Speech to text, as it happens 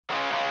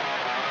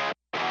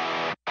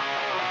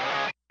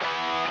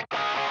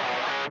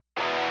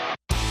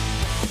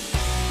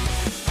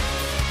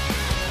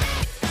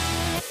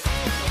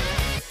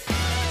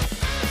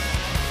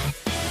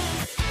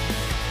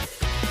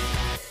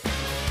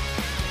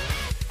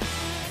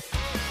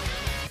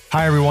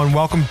Hi, everyone.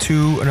 Welcome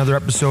to another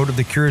episode of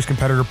the Curious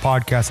Competitor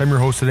Podcast. I'm your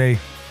host today,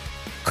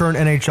 current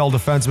NHL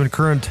defenseman,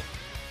 current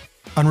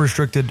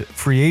unrestricted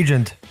free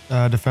agent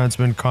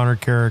defenseman, Connor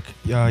Carrick.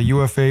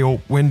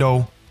 UFA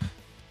window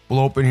will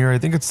open here. I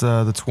think it's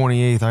the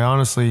 28th. I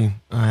honestly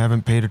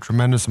haven't paid a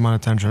tremendous amount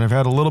of attention. I've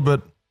had a little bit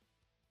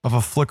of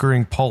a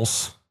flickering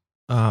pulse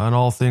on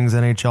all things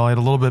NHL. I had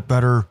a little bit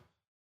better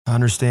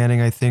understanding,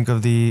 I think,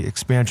 of the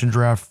expansion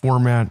draft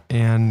format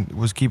and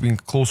was keeping a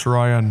closer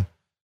eye on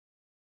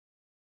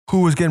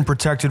who was getting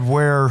protected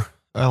where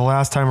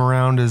last time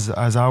around as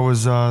I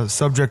was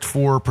subject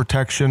for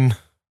protection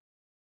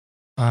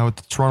with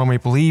the Toronto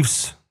Maple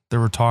Leafs. There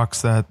were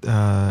talks that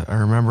I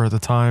remember at the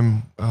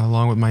time,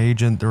 along with my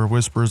agent, there were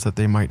whispers that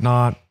they might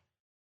not.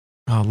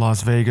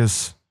 Las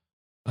Vegas,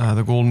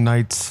 the Golden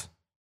Knights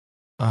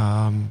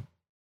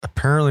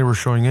apparently were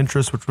showing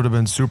interest, which would have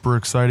been super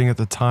exciting at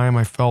the time.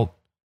 I felt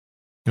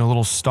a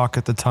little stuck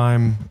at the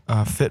time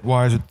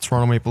fit-wise with the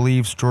Toronto Maple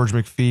Leafs. George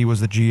McPhee was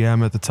the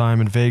GM at the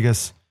time in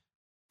Vegas,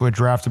 who had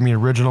drafted me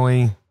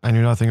originally. I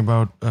knew nothing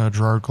about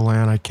Gerard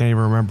Gallant. I can't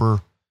even remember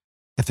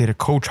if they had a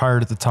coach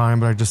hired at the time,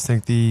 but I just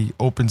think the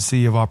open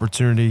sea of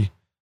opportunity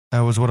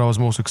was what I was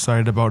most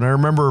excited about. And I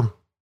remember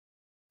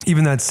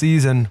even that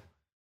season,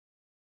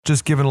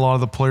 just given a lot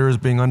of the players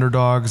being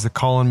underdogs, the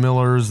Colin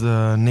Millers,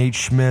 the Nate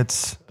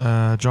Schmitz,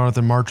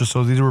 Jonathan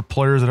Marchessault, these were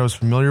players that I was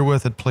familiar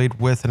with, had played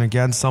with and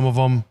against some of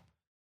them,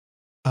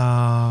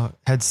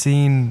 had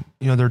seen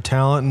their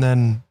talent, and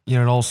then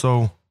it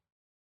also.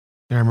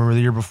 I remember the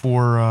year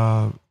before,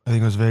 I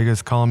think it was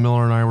Vegas, Colin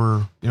Miller and I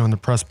were, in the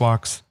press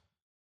box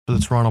for the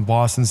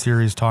Toronto-Boston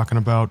series talking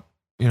about,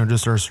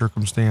 just our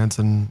circumstance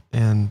and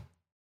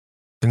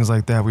things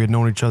like that. We had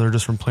known each other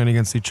just from playing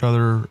against each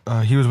other.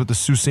 He was with the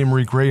Sault Ste.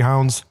 Marie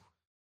Greyhounds,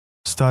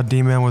 stud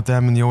D-man with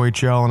them in the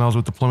OHL, and I was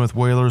with the Plymouth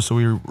Whalers, so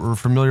we were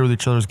familiar with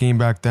each other's game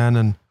back then,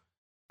 and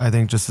I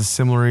think just a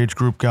similar age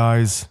group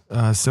guys,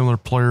 similar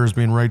players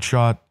being right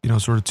shot,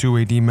 sort of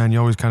two-way D-men. You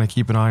always kind of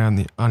keep an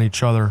eye on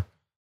each other.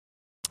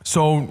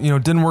 So,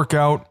 didn't work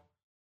out,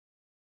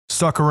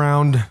 stuck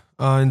around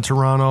in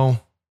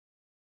Toronto,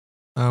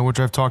 which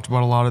I've talked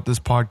about a lot at this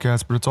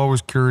podcast, but it's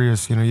always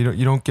curious. You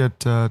don't get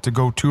to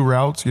go two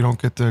routes. You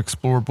don't get to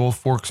explore both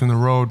forks in the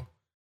road,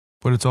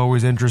 but it's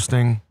always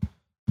interesting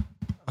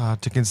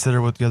to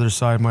consider what the other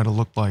side might have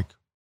looked like.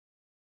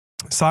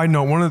 Side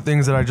note, one of the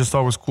things that I just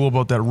thought was cool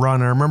about that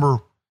run, I remember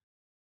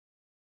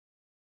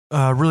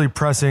really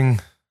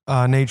pressing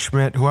Nate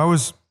Schmidt, who I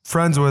was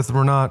friends with.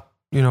 We're not,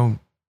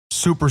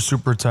 super,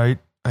 super tight.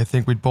 I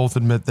think we'd both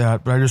admit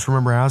that. But I just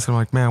remember asking him,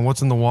 like, man,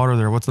 what's in the water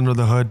there? What's under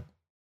the hood,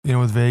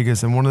 with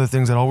Vegas? And one of the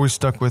things that always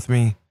stuck with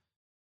me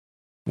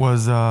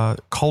was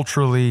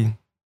culturally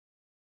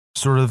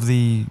sort of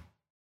the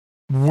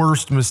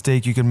worst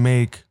mistake you can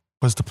make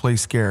was to play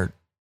scared.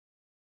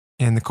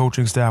 And the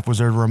coaching staff was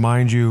there to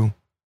remind you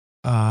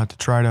to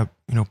try to,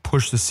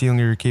 push the ceiling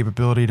of your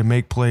capability to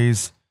make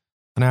plays.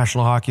 The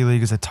National Hockey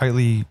League is a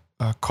tightly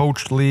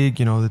coached league,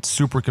 that's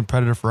super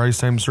competitive for ice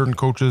time. Certain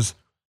coaches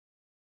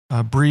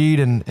breed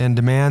and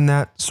demand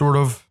that sort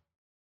of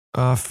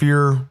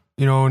fear,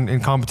 in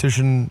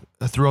competition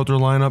throughout their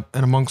lineup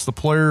and amongst the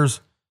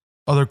players.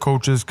 Other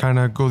coaches kind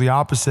of go the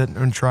opposite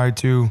and try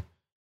to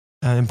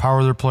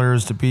empower their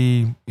players to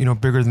be,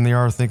 bigger than they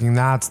are, thinking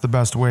that's the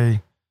best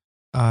way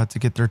to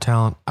get their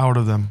talent out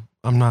of them.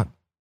 I'm not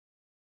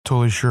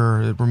totally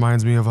sure. It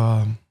reminds me of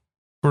a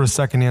sort of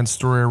secondhand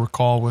story I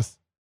recall with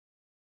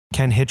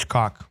Ken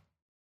Hitchcock,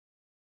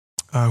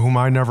 whom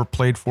I never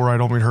played for.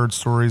 I'd only heard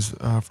stories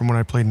from when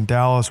I played in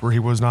Dallas, where he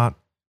was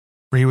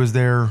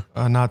there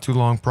not too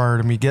long prior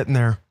to me getting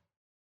there.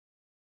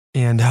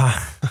 And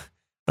I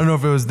don't know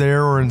if it was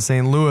there or in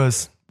St.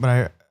 Louis,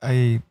 but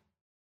I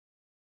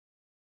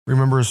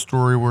remember a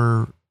story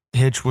where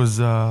Hitch was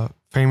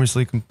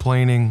famously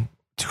complaining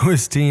to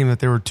his team that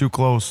they were too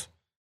close,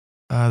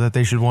 that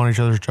they should want each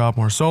other's job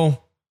more. So,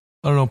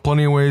 I don't know,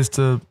 plenty of ways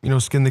to,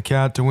 skin the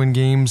cat to win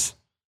games.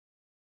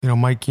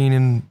 Mike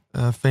Keenan,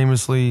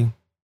 famously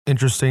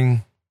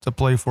interesting to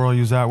play for. I'll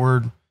use that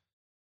word.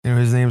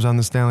 His name's on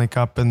the Stanley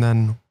Cup, and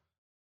then,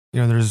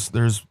 there's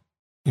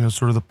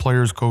sort of the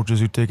players, coaches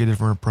who take a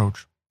different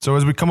approach. So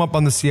as we come up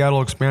on the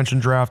Seattle expansion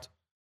draft,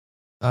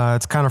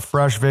 it's kind of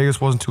fresh. Vegas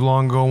wasn't too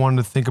long ago.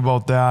 Wanted to think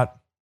about that.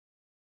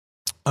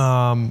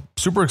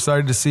 Super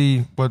excited to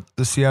see what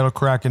the Seattle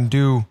Kraken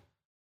do.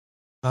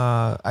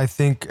 I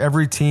think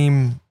every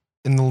team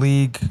in the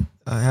league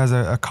has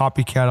a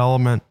copycat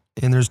element,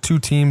 and there's two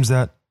teams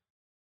that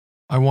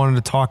I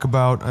wanted to talk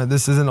about.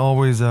 This isn't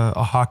always a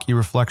hockey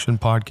reflection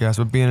podcast,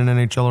 but being an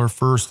NHLer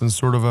first and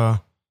sort of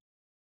a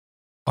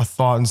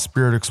thought and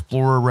spirit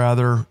explorer,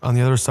 rather, on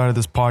the other side of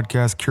this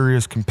podcast,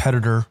 curious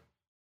competitor.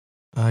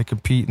 I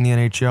compete in the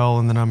NHL,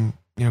 and then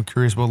I'm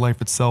curious about life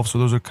itself. So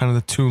those are kind of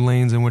the two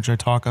lanes in which I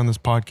talk on this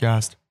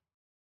podcast.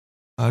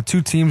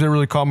 Two teams that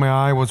really caught my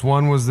eye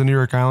one was the New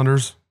York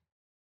Islanders.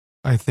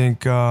 I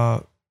think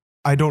I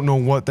don't know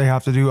what they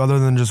have to do other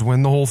than just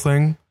win the whole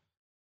thing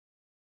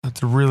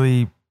to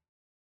really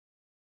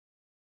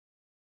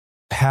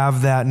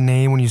have that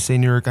name when you say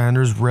New York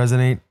Islanders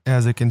resonate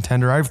as a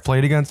contender. I've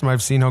played against them.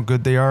 I've seen how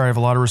good they are. I have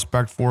a lot of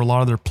respect for a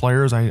lot of their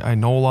players. I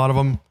know a lot of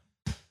them.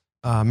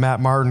 Matt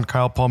Martin,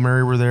 Kyle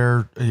Palmieri were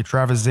there.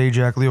 Travis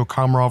Zajac, Leo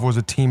Komarov was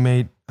a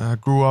teammate.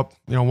 Grew up,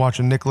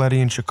 watching Nick Leddy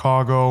in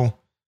Chicago.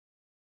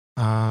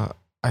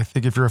 I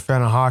think if you're a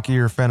fan of hockey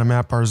or a fan of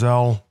Matt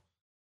Barzal,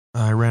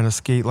 I ran a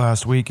skate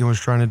last week and was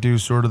trying to do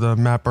sort of the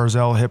Matt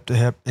Barzal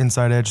hip-to-hip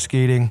inside edge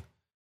skating.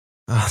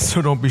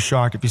 So don't be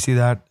shocked if you see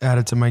that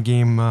added to my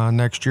game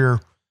next year.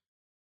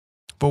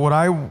 But what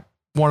I want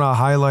to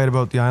highlight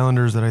about the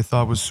Islanders that I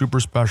thought was super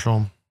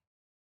special,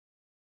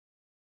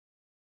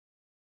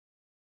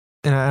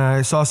 and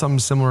I saw something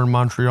similar in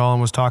Montreal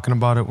and was talking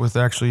about it with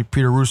actually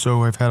Peter Russo,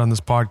 who I've had on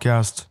this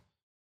podcast,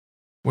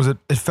 was it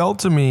felt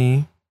to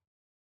me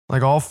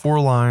like all four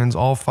lines,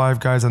 all five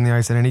guys on the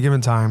ice at any given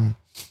time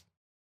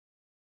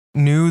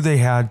knew they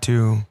had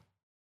to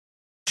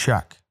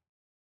check.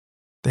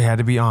 They had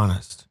to be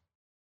honest.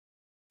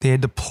 They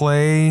had to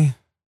play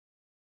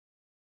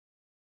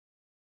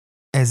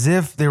as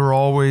if they were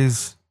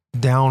always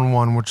down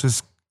one, which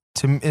is,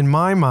 in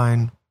my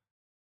mind,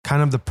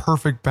 kind of the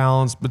perfect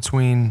balance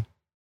between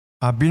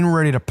being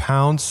ready to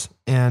pounce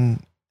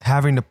and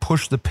having to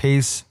push the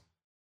pace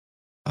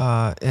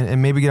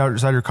and maybe get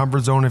outside your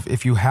comfort zone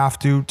if you have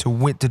to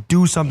win, to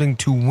do something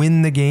to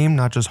win the game,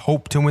 not just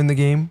hope to win the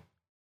game.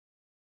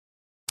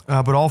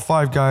 But all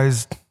five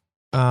guys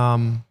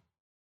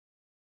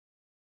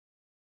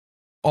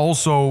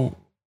also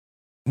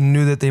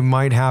knew that they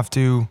might have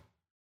to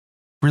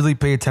really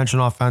pay attention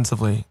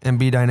offensively and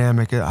be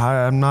dynamic.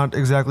 I'm not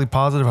exactly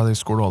positive how they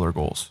scored all their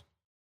goals.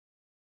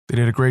 They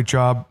did a great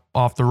job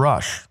off the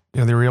rush.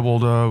 They were able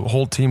to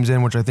hold teams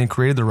in, which I think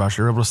created the rush.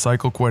 They were able to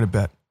cycle quite a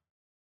bit.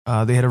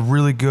 They had a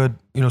really good,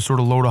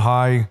 sort of low to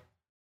high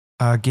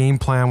game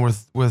plan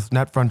with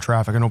net front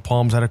traffic. I know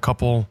Palms had a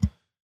couple,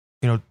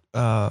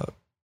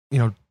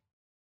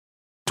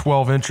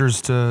 12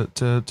 inches to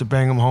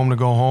bang them home to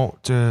go home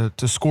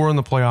to score in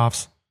the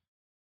playoffs,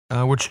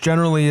 which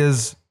generally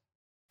is,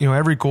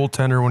 every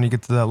goaltender when you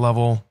get to that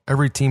level,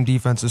 every team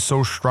defense is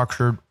so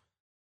structured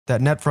that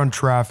net front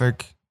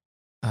traffic,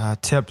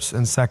 tips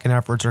and second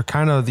efforts are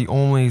kind of the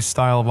only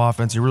style of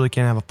offense you really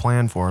can't have a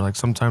plan for. Like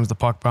sometimes the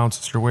puck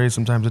bounces your way,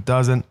 sometimes it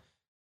doesn't,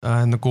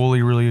 and the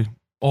goalie really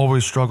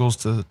always struggles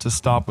to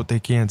stop what they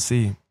can't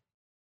see.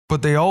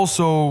 But they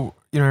also,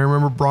 I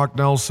remember Brock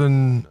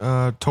Nelson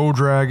toe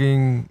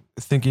dragging,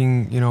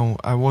 thinking,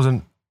 I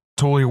wasn't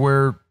totally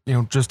aware,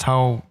 just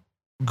how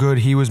good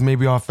he was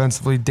maybe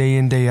offensively day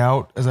in, day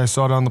out as I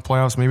saw down the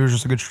playoffs. Maybe it was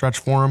just a good stretch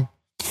for him.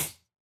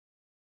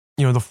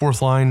 The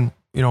fourth line,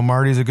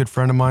 Marty's a good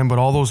friend of mine, but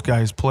all those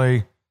guys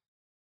play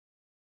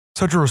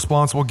such a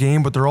responsible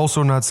game, but they're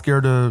also not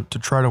scared to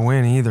try to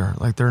win either.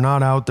 Like they're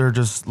not out there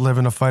just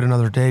living to fight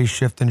another day,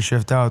 shift in,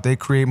 shift out. They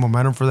create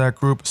momentum for that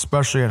group,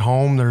 especially at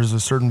home. There's a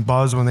certain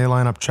buzz when they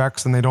line up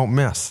checks and they don't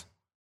miss.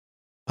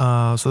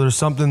 So there's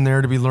something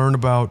there to be learned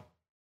about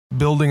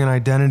building an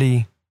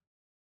identity,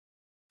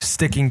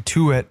 sticking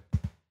to it,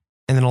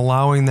 and then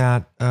allowing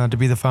that to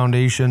be the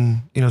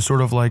foundation,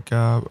 sort of like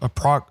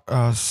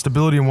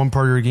stability in one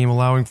part of your game,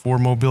 allowing for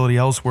mobility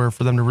elsewhere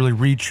for them to really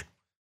reach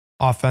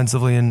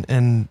offensively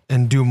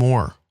and do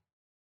more.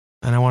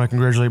 And I want to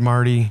congratulate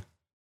Marty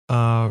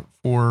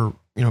for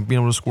being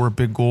able to score a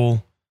big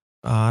goal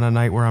on a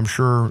night where I'm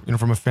sure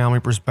from a family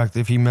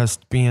perspective he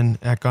missed being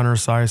at Gunnar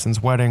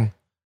Esiason's wedding.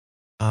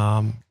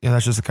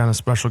 That's just the kind of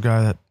special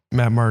guy that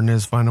Matt Martin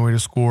is, finding a way to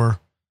score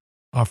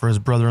for his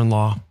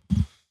brother-in-law.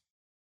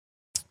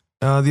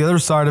 The other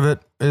side of it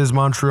is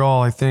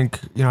Montreal. I think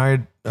I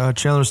had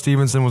Chandler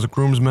Stevenson was a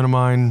groomsman of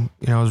mine.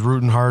 I was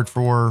rooting hard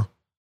for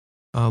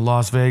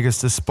Las Vegas,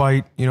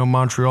 despite,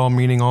 Montreal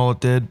meaning all it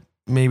did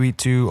maybe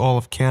to all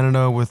of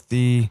Canada with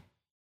the,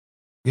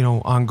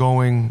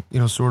 ongoing,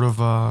 sort of,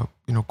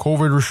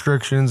 COVID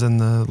restrictions and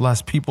the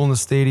less people in the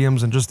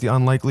stadiums and just the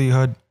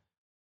unlikelihoodness,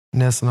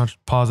 I'm not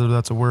positive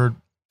that's a word,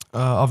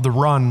 of the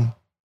run.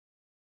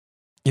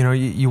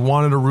 You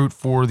wanted to root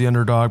for the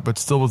underdog, but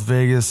still with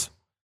Vegas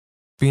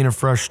being a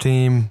fresh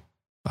team,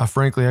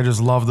 frankly, I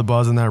just love the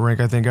buzz in that rink.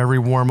 I think every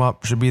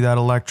warm-up should be that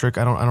electric.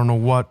 I don't know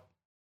what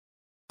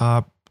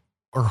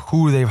or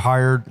who they've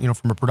hired,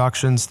 from a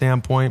production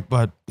standpoint.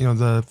 But,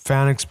 the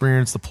fan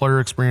experience, the player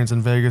experience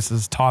in Vegas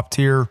is top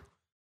tier.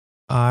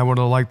 I would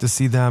have liked to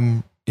see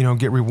them,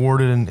 get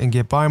rewarded and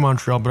get by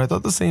Montreal. But I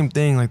thought the same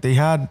thing. Like they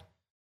had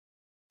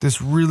this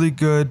really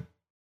good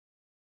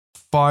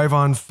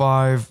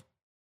 5-on-5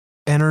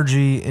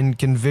 energy and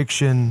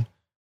conviction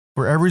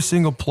where every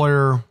single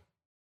player,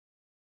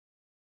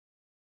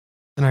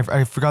 and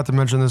I forgot to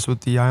mention this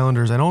with the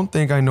Islanders, I don't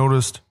think I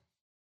noticed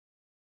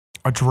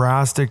a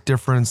drastic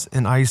difference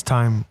in ice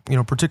time,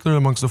 particularly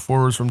amongst the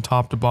forwards from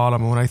top to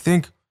bottom. And when I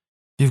think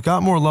you've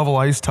got more level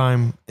ice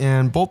time,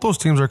 and both those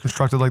teams are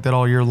constructed like that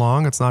all year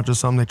long, it's not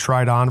just something they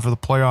tried on for the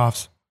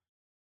playoffs.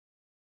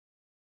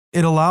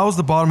 It allows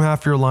the bottom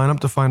half of your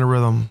lineup to find a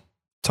rhythm.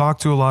 Talk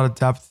to a lot of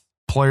depth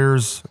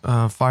players,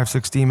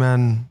 5-6 D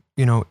men,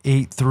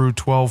 8 through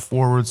 12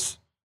 forwards,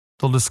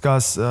 they'll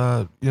discuss,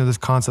 this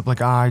concept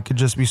like, I could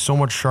just be so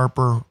much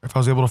sharper if I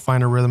was able to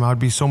find a rhythm. I would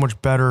be so much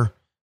better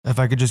if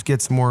I could just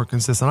get some more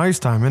consistent ice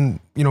time. And,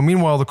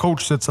 meanwhile, the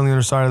coach sits on the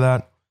other side of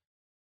that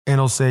and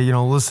he'll say,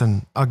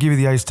 listen, I'll give you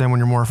the ice time when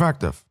you're more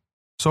effective.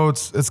 So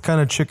it's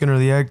kind of chicken or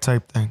the egg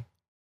type thing.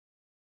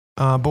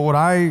 But what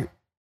I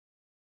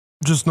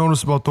just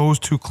noticed about those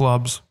two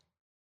clubs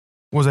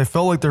was I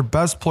felt like their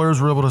best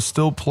players were able to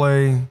still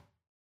play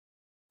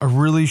a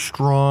really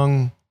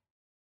strong,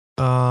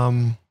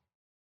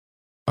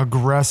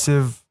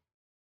 aggressive,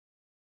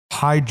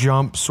 high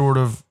jump sort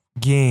of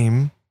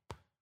game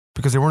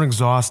because they weren't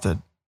exhausted.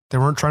 They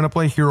weren't trying to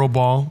play hero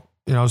ball.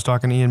 I was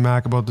talking to Ian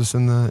Mack about this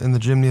in the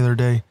gym the other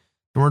day.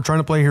 They weren't trying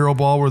to play hero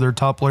ball where their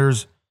top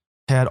players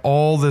had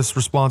all this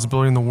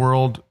responsibility in the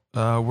world,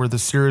 where the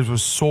series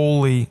was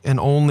solely and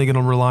only going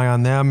to rely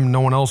on them.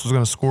 No one else was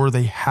going to score.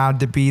 They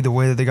had to be the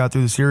way that they got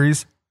through the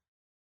series.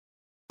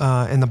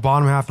 And the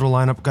bottom half of the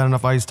lineup got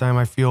enough ice time,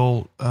 I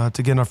feel, to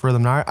get enough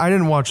rhythm. Now, I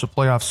didn't watch the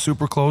playoffs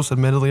super close.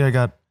 Admittedly, I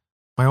got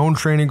my own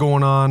training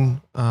going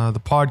on,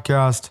 the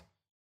podcast,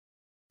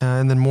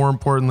 and then more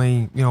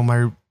importantly,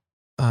 my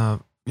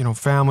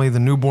family, the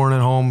newborn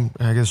at home.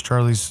 I guess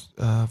Charlie's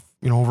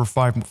over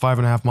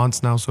 5.5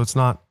 months now, so it's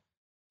not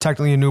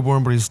technically a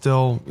newborn, but he's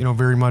still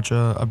very much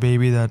a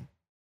baby that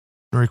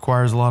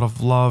requires a lot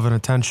of love and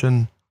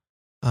attention.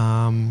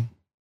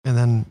 And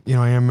then,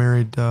 I am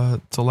married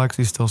to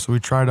Lexi still, so we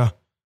try to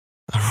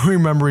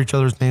remember each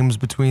other's names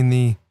between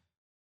the,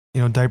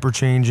 diaper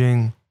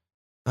changing,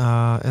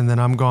 and then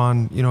I'm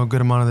gone, a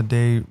good amount of the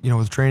day,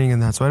 with training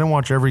and that. So I didn't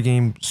watch every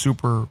game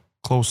super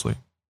closely.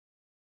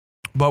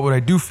 But what I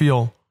do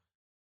feel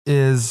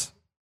is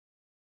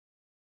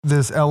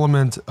this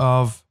element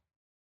of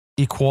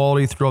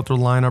equality throughout their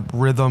lineup,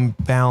 rhythm,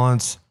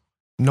 balance.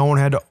 No one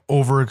had to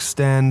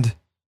overextend.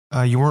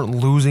 You weren't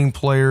losing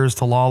players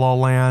to La La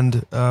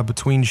Land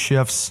between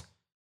shifts.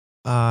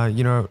 I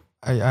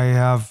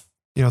have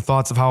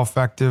thoughts of how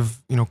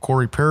effective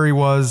Corey Perry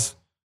was.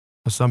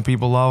 Some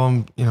people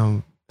love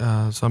him.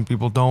 Some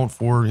people don't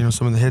for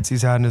some of the hits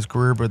he's had in his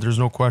career. But there's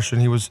no question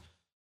he was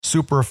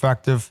super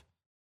effective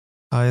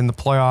in the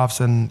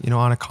playoffs and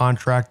on a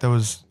contract that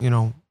was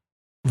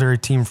very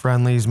team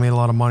friendly. He's made a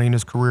lot of money in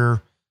his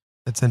career.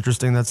 It's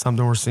interesting. That's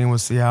something we're seeing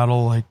with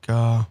Seattle, like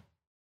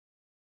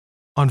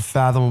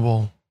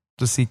unfathomable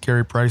to see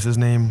Carey Price's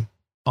name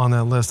on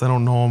that list. I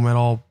don't know him at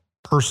all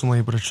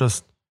personally, but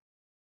it's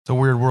a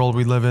weird world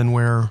we live in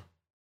where,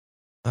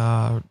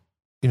 arguably,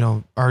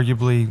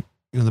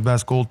 the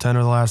best goaltender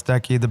of the last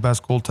decade, the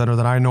best goaltender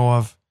that I know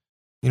of,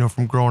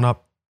 from growing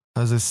up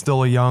as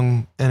still a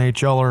young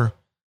NHLer,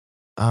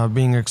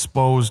 being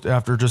exposed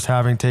after just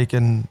having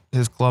taken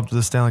his club to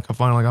the Stanley Cup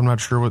final. Like, I'm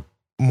not sure what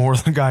more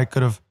the guy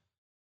could have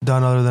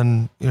done other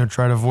than,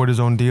 try to avoid his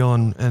own deal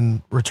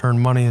and return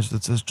money.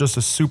 It's just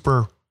a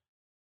super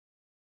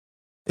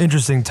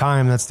interesting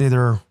time. That's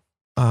neither,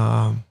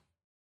 a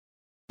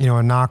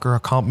knock or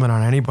a compliment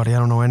on anybody. I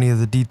don't know any of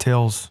the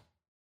details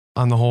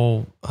on the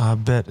whole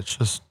bit. It's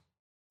just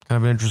kind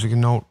of an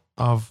interesting note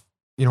of,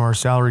 our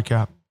salary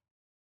cap.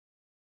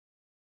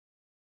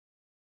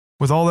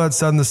 With all that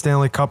said in the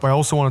Stanley Cup, I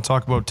also want to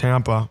talk about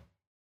Tampa.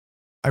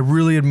 I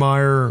really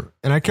admire,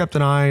 and I kept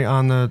an eye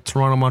on the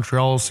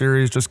Toronto-Montreal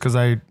series just because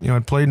I'd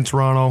played in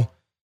Toronto.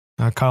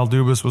 Kyle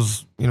Dubas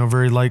was,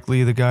 very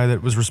likely the guy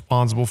that was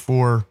responsible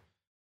for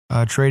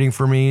trading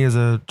for me as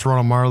a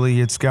Toronto Marley. He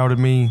had scouted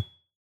me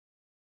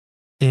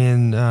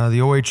in the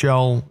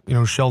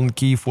OHL. Sheldon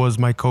Keefe was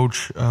my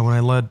coach when I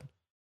led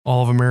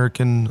all of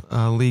American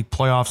League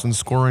playoffs in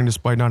scoring,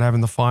 despite not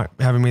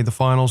having made the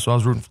finals. So I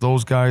was rooting for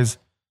those guys.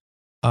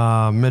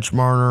 Mitch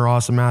Marner,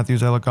 Austin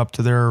Matthews, I look up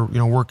to their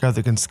work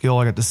ethic and skill.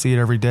 I got to see it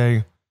every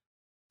day.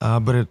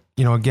 But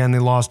again, they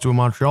lost to a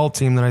Montreal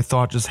team that I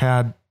thought just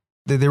had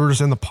they were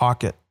just in the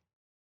pocket,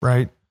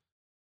 right?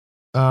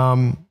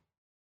 And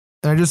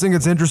I just think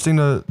it's interesting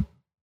to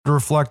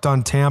reflect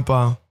on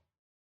Tampa.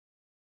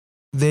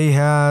 They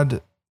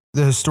had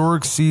the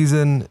historic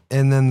season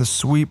and then the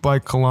sweep by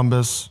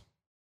Columbus.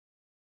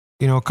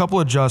 A couple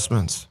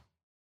adjustments.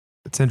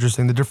 It's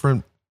interesting the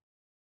difference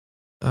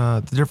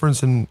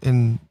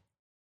in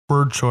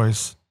word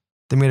choice.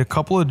 They made a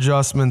couple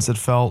adjustments that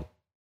felt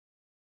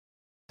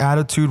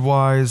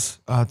attitude-wise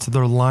to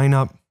their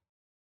lineup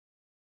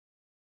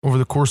over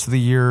the course of the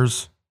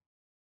years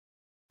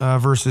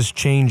versus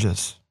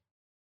changes.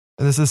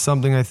 And this is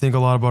something I think a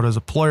lot about as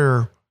a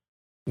player,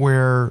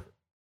 where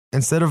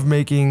instead of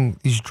making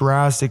these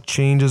drastic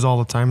changes all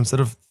the time, instead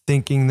of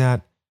thinking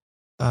that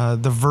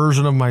the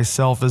version of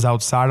myself is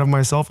outside of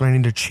myself and I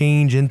need to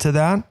change into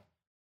that,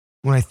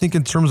 when I think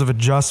in terms of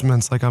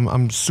adjustments, like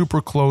I'm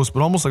super close,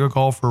 but almost like a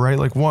golfer, right?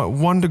 Like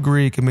one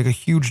degree can make a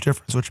huge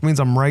difference, which means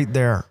I'm right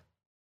there.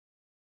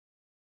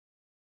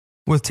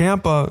 With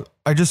Tampa,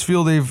 I just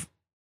feel they've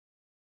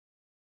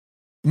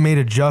made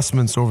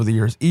adjustments over the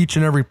years. Each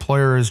and every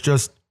player is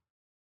just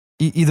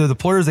either the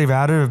players they've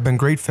added have been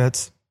great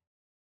fits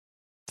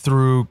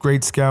through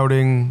great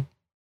scouting,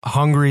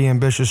 hungry,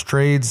 ambitious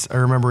trades. I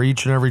remember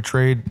each and every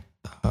trade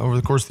over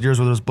the course of the years,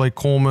 whether it was Blake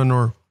Coleman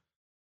or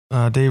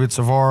David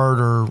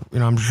Savard, or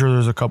I'm sure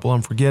there's a couple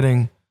I'm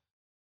forgetting.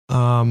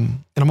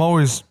 And I'm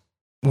always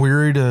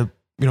weary to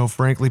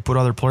frankly put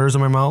other players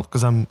in my mouth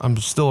because I'm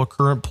still a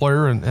current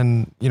player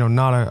and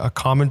not a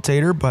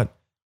commentator, but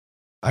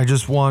I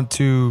just want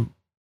to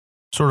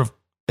sort of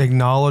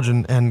acknowledge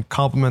and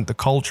compliment the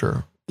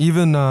culture.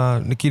 Even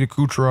Nikita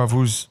Kucherov,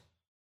 who's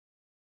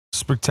a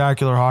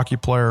spectacular hockey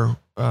player,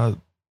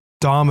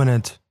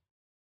 dominant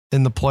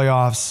in the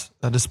playoffs,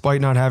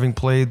 despite not having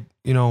played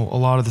a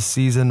lot of the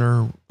season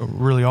or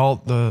really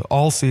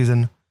all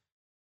season,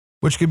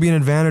 which could be an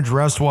advantage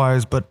rest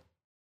wise. But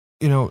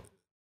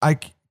I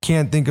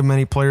can't think of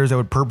many players that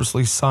would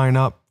purposely sign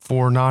up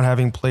for not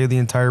having played the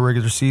entire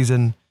regular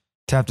season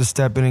to have to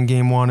step in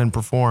game one and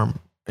perform.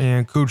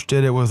 And Cooch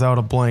did it without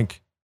a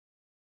blink.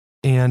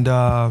 And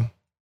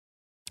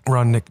we're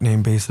on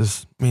nickname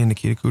basis, me and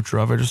Nikita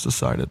Kucherov, I just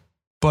decided.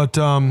 But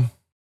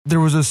there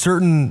was a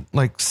certain,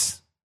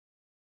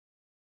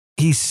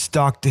 he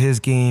stuck to his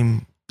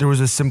game. There was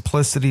a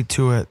simplicity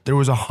to it. There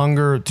was a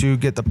hunger to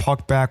get the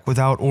puck back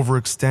without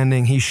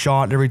overextending. He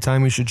shot every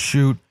time he should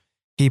shoot.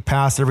 He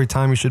passed every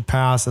time he should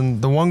pass.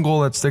 And the one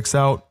goal that sticks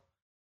out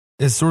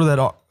is sort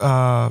of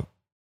that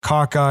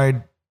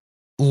cockeyed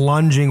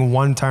lunging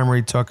one-timer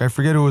he took. I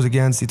forget who it was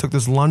against. He took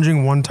this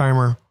lunging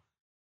one-timer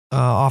it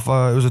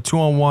was a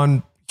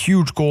 2-on-1,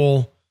 huge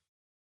goal.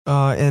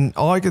 And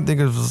all I could think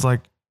of was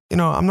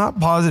I'm not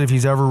positive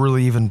he's ever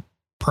really even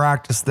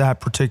practiced that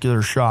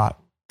particular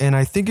shot. And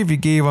I think if you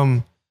gave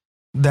him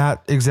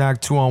that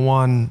exact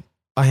 2-on-1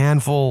 a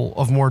handful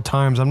of more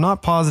times, I'm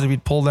not positive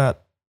he'd pull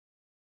that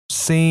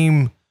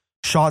same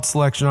shot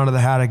selection out of the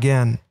hat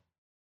again.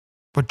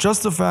 But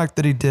just the fact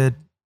that he did,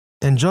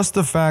 and just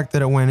the fact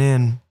that it went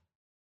in,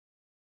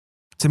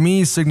 to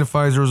me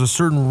signifies there was a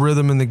certain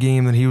rhythm in the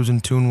game that he was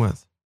in tune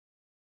with.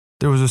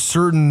 There was a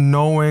certain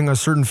knowing, a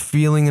certain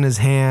feeling in his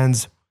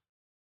hands,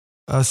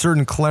 a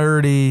certain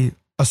clarity,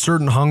 a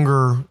certain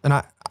hunger.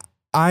 And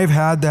I've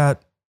had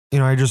that,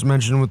 I just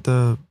mentioned with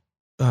the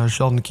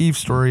Sheldon Keefe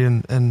story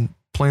and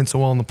playing so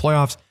well in the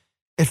playoffs.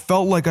 It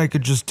felt like I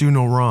could just do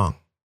no wrong.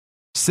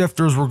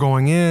 Sifters were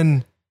going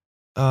in.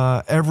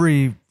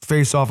 Every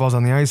face-off I was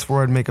on the ice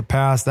for, I'd make a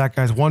pass. That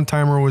guy's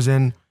one-timer was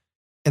in.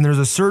 And there's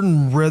a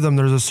certain rhythm,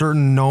 there's a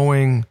certain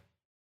knowing,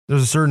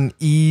 there's a certain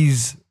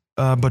ease,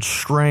 but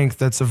strength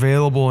that's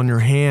available in your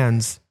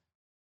hands.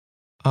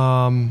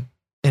 And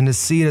to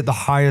see it at the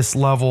highest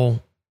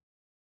level,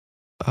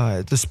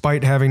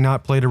 despite having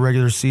not played a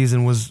regular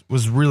season,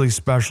 was really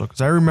special.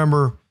 Because I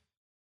remember,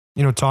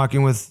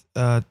 talking with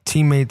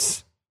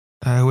teammates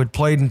who had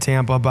played in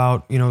Tampa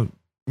about,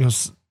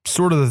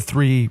 sort of the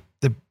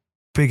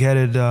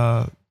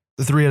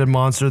three-headed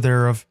monster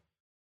there of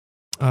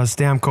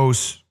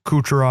Stamkos,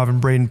 Kucherov,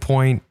 and Braden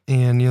Point.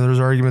 And, there's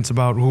arguments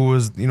about who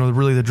was,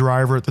 really the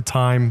driver at the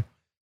time.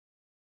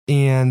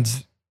 And,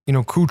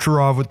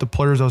 Kucherov, with the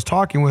players I was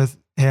talking with,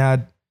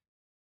 had,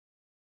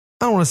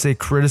 I don't want to say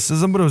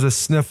criticism, but it was a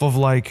sniff of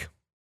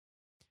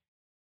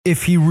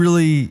if he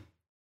really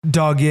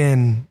dug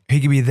in, he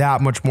could be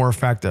that much more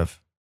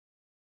effective.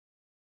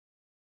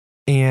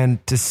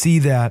 And to see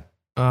that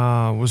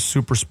was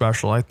super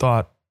special. I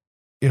thought,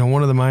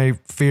 one of my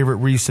favorite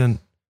recent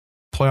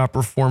playoff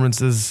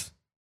performances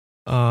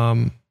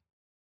that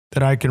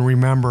I can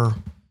remember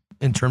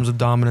in terms of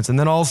dominance. And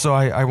then also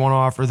I want to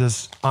offer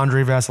this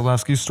Andrei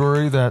Vasilevsky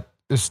story that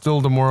is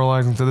still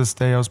demoralizing to this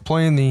day. I was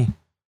playing the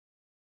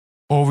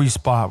Ovi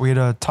spot. We had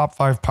a top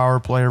 5 power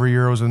play every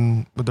year. I was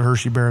with the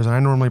Hershey Bears, and I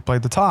normally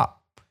played the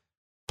top.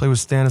 Played with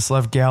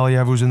Stanislav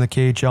Galiev, who's in the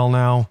KHL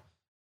now.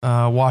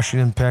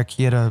 Washington pick.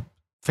 He had a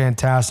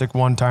fantastic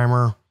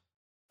one-timer.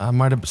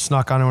 Might have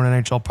snuck onto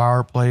an NHL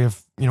power play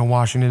if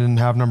Washington didn't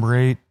have number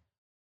 8.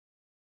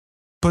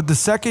 But the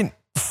second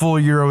full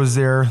year I was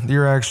there, the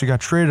year I actually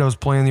got traded, I was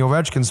playing the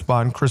Ovechkin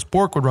spot, and Chris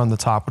Bourque would run the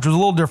top, which was a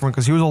little different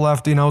because he was a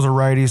lefty and I was a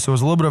righty, so it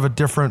was a little bit of a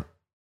different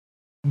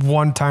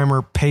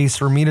one-timer pace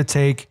for me to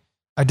take.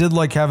 I did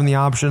like having the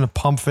option to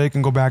pump fake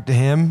and go back to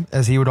him,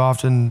 as he would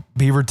often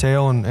beaver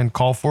tail and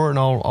call for it, and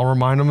I'll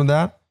remind him of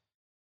that.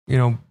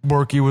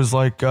 Bourque was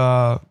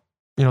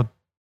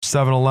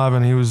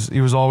 7-11.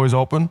 He was always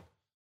open.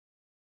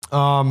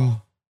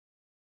 But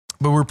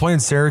we were playing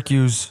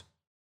Syracuse,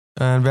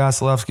 and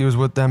Vasilevsky was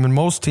with them. And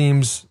most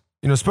teams,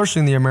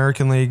 especially in the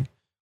American League,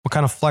 will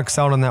kind of flex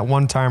out on that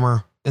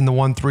one-timer in the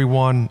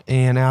 1-3-1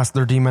 and ask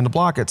their D-men to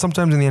block it.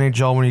 Sometimes in the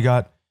NHL, when you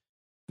got,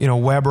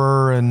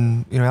 Weber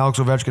and, Alex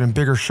Ovechkin and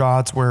bigger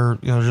shots where,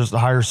 there's just a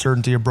higher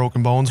certainty of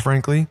broken bones,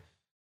 frankly,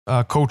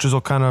 coaches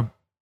will kind of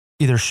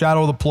either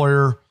shadow the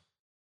player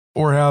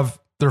or have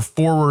their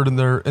forward in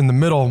the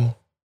middle,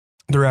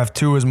 their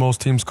F2, as most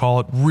teams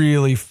call it,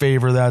 really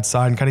favor that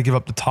side and kind of give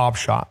up the top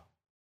shot.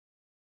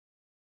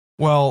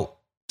 Well,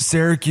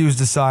 Syracuse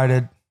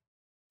decided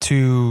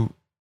to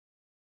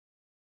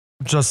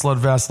just let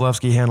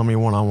Vasilevsky handle me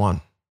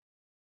one-on-one.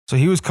 So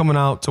he was coming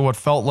out to what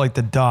felt like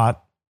the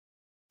dot,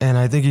 and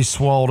I think he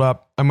swallowed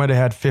up. I might have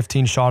had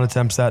 15 shot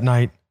attempts that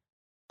night.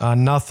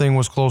 Nothing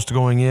was close to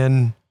going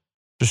in.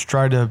 Just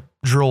tried to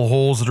drill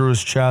holes through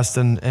his chest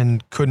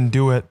and couldn't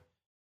do it.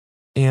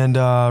 And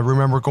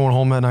remember going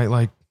home that night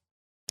like,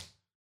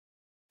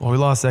 well, we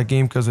lost that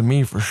game because of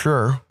me for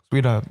sure. We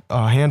had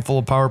a handful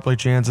of power play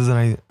chances,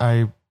 and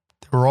they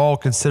were all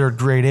considered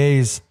grade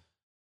A's,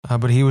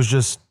 but he was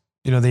just,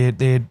 they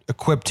had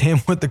equipped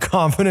him with the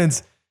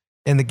confidence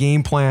and the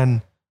game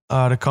plan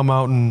to come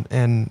out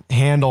and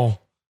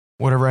handle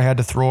whatever I had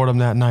to throw at him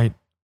that night,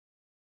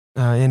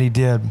 and he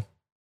did.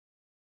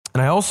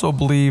 And I also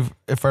believe,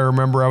 if I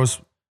remember,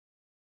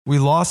 we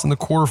lost in the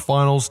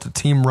quarterfinals to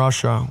Team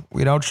Russia.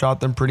 We'd outshot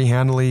them pretty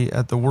handily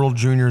at the World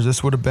Juniors.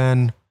 This would have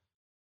been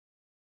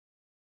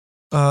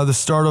the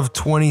start of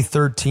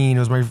 2013.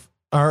 It was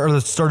or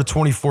the start of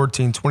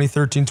 2014.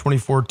 2013,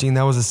 2014,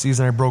 that was the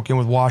season I broke in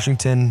with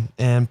Washington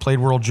and played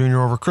World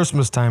Junior over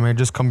Christmas time. I had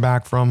just come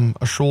back from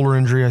a shoulder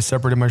injury. I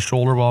separated my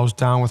shoulder while I was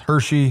down with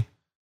Hershey.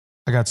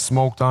 I got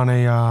smoked on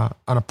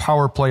a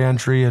power play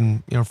entry,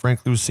 and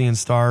frankly was seeing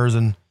stars,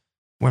 and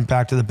went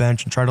back to the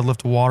bench and tried to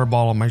lift a water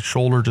bottle. My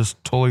shoulder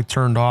just totally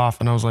turned off,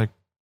 and I was like,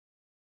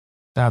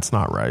 that's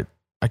not right.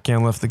 I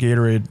can't lift the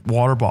Gatorade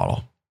water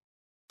bottle.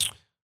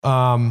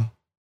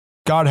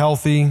 Got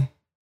healthy,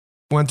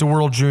 went to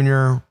World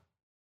Junior.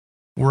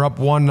 We're up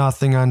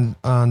 1-0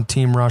 on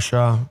Team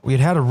Russia. We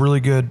had a really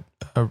good,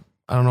 I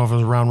don't know if it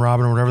was a round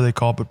robin or whatever they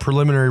call it, but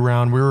preliminary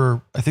round. We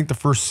were, I think, the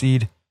first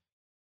seed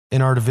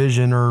in our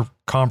division or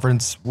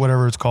conference,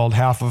 whatever it's called,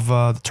 half of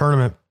the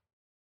tournament.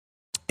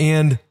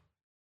 And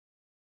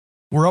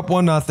we're up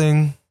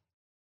 1-0.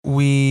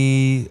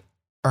 We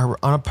are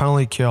on a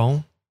penalty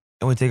kill,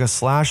 and we take a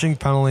slashing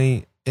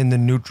penalty in the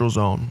neutral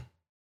zone.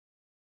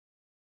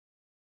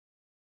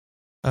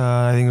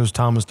 I think it was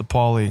Thomas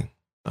DePauli,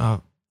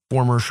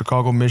 former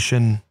Chicago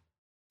Mission,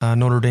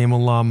 Notre Dame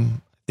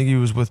alum. I think he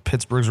was with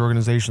Pittsburgh's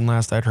organization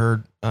last I'd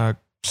heard.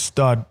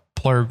 Stud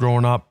player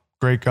growing up,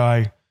 great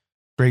guy,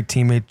 great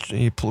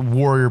teammate,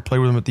 warrior, played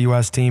with him at the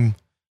U.S. team.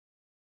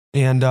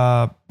 And,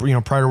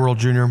 prior to World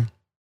Junior,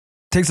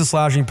 takes a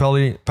slashing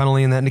penalty,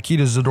 and that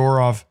Nikita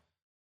Zadorov,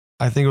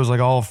 I think it was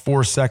like all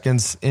 4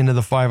 seconds into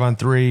the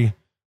 5-on-3,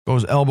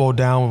 goes elbow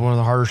down with one of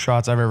the hardest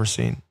shots I've ever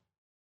seen.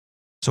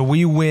 So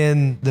we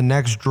win the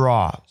next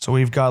draw. So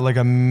we've got like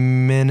a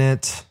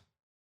minute,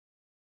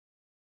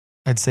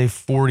 I'd say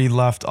 40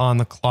 left on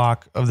the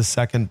clock of the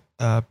second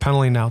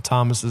penalty now,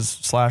 Thomas's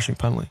slashing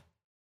penalty.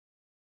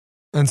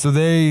 And so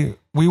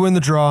we win the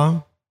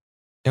draw,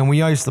 and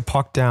we ice the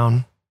puck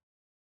down,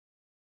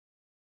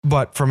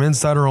 but from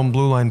inside our own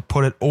blue line,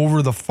 put it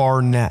over the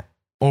far net,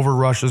 over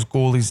Russia's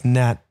goalie's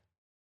net,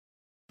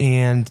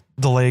 and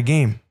delay a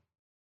game.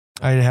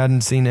 I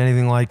hadn't seen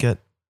anything like it.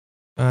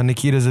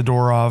 Nikita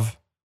Zadorov,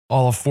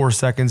 all of 4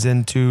 seconds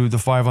into the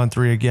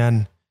 5-on-3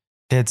 again,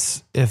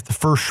 hits. If the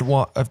first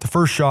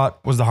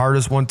shot was the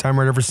hardest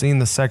one-timer I'd ever seen,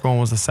 the second one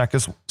was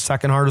the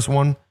second hardest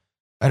one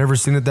I'd ever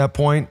seen at that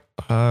point.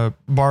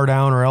 Bar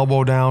down or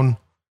elbow down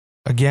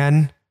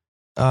again.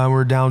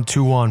 We're down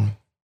 2-1.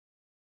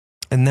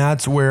 And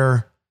that's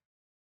where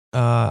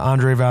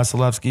Andrei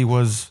Vasilevsky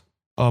was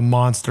a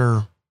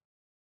monster.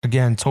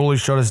 Again, totally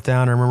shut us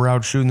down. I remember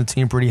out shooting the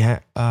team pretty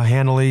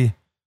handily.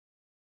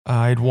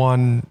 I'd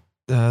won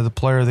the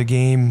player of the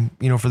game,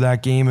 for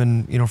that game.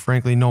 And,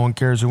 frankly, no one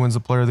cares who wins the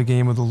player of the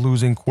game with a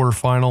losing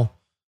quarterfinal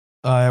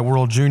at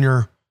World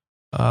Junior.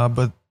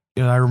 But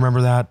I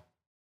remember that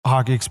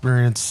hockey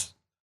experience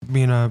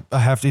being a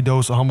hefty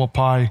dose of humble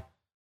pie.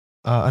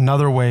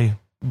 Another way,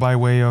 by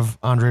way of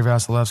Andrei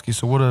Vasilevsky.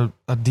 So what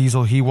a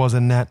diesel he was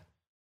in net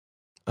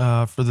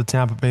for the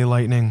Tampa Bay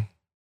Lightning.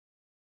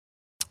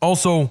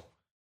 Also,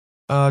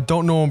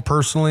 don't know him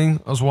personally.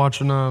 I was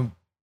watching a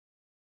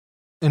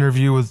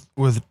interview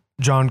with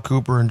John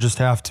Cooper and just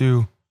have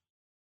to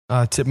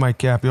tip my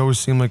cap. He always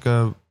seemed like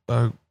a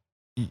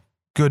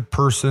good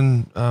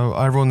person.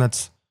 Everyone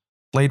that's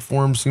played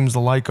for him seems to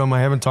like him.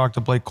 I haven't talked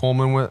to Blake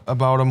Coleman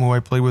about him, who I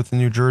played with in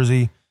New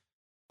Jersey.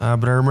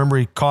 But I remember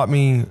he caught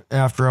me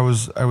after I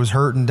was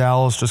hurt in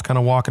Dallas, just kind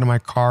of walking to my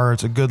car.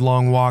 It's a good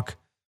long walk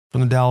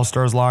from the Dallas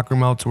Stars locker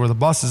room out to where the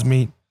buses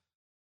meet,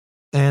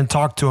 and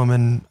talked to him.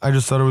 And I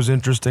just thought it was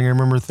interesting. I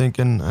remember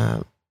thinking,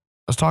 I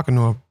was talking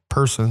to a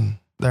person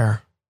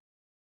there,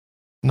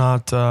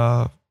 not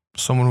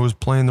someone who was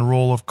playing the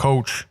role of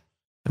coach.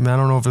 I mean, I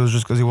don't know if it was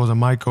just because he wasn't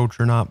my coach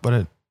or not,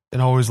 but it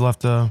always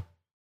left a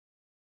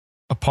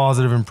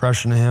positive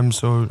impression of him.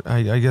 So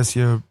I guess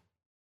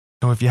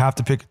if you have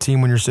to pick a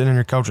team when you're sitting on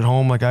your couch at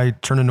home, like I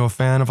turn into a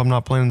fan if I'm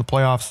not playing in the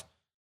playoffs,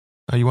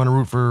 you want to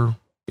root for,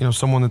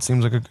 someone that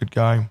seems like a good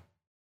guy.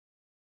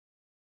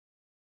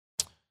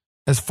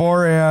 As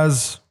far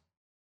as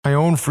my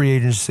own free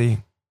agency,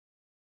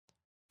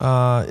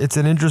 it's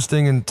an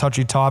interesting and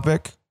touchy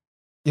topic.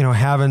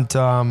 Nothing's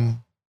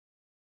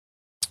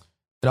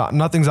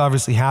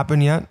obviously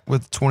happened yet,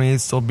 with 28th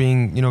still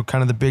being,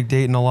 kind of the big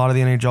date in a lot of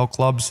the NHL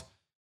clubs,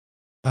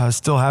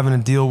 still having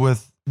to deal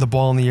with the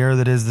ball in the air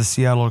that is the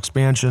Seattle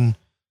expansion.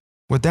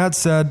 With that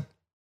said,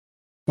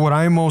 what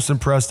I'm most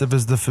impressed of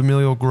is the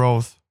familial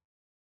growth.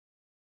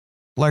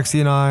 Lexi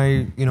and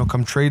I,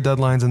 come trade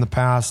deadlines in the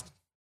past,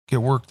 get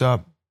worked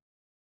up.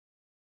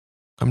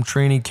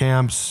 training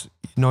camps.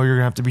 You know you're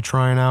going to have to be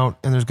trying out,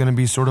 and there's going to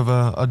be sort of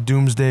a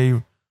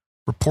doomsday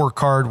report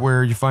card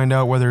where you find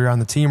out whether you're on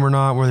the team or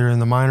not, whether you're in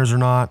the minors or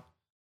not.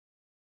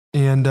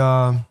 And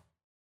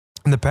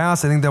in the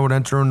past, I think that would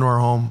enter into our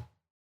home.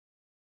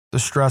 The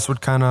stress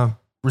would kind of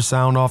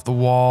resound off the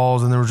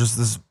walls, and there was just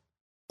this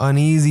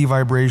uneasy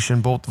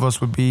vibration. Both of us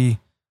would be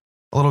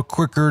a little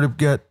quicker to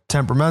get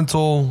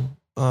temperamental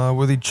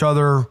with each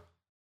other.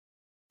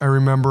 I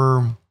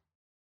remember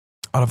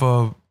out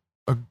of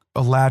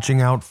a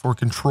latching out for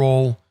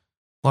control.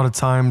 A lot of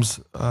times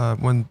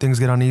when things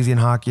get uneasy in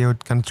hockey, I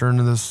would kind of turn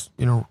into this,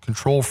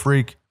 control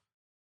freak.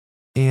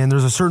 And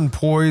there's a certain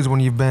poise when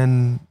you've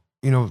been,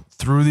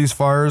 through these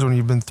fires, when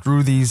you've been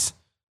through these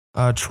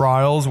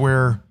trials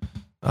where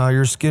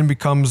your skin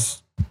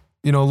becomes,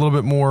 a little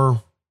bit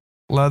more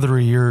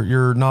leathery.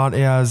 You're not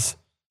as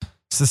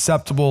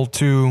susceptible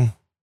to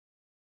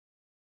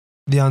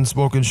the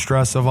unspoken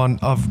stress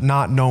of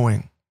not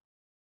knowing.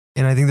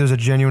 And I think there's a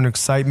genuine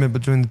excitement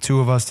between the two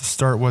of us to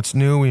start what's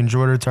new. We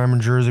enjoyed our time in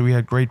Jersey. We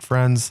had great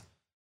friends,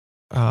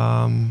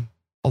 a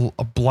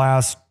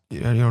blast.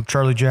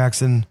 Charlie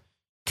Jackson,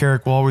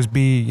 Carrick will always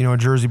be, a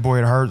Jersey boy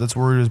at heart. That's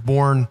where he was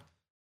born.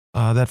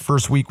 That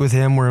first week with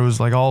him where it was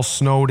like all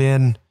snowed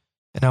in,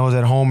 and I was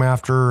at home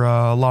after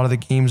a lot of the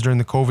games during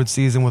the COVID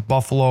season with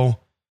Buffalo,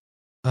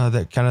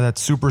 that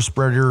super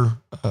spreader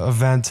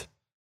event,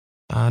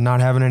 not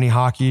having any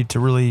hockey to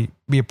really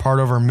be a part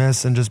of or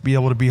miss, and just be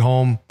able to be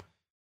home,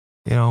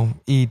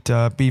 eat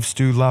beef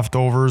stew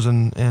leftovers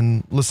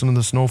and listen to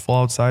the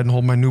snowfall outside and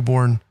hold my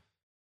newborn.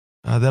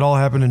 That all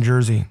happened in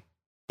Jersey.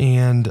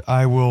 And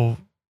I will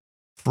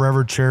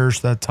forever cherish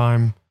that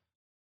time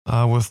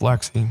with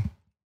Lexi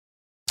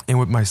and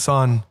with my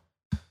son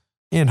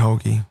and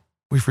Hoagie.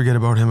 We forget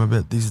about him a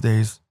bit these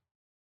days.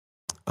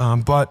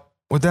 But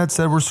with that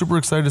said, we're super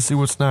excited to see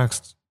what's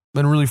next.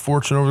 Been really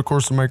fortunate over the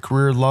course of my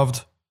career.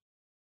 Loved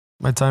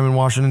my time in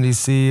Washington,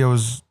 D.C. I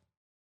was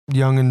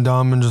young and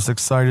dumb and just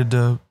excited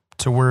to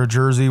wear a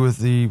jersey with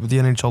the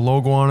NHL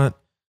logo on it.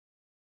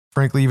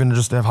 Frankly, even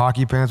just to have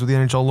hockey pants with the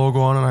NHL logo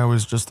on it, I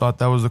always just thought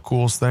that was the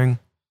coolest thing.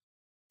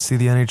 See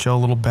the NHL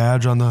little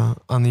badge on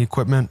the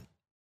equipment.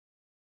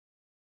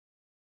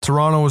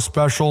 Toronto was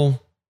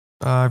special.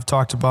 I've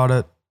talked about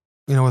it,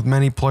 with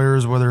many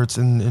players, whether it's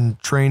in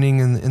training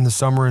in the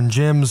summer in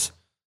gyms.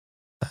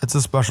 It's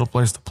a special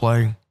place to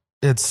play.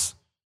 It's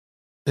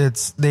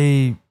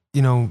they,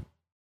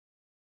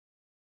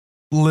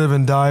 live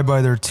and die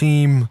by their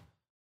team.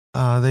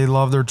 They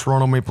love their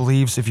Toronto Maple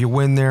Leafs. If you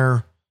win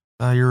there,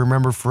 you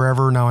remember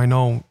forever. Now I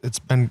know it's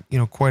been,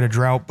 quite a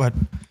drought, but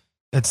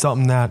it's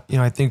something that,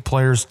 I think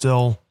players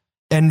still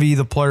envy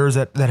the players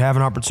that have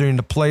an opportunity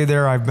to play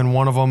there. I've been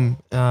one of them,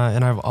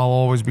 and I'll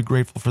always be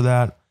grateful for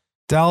that.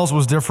 Dallas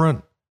was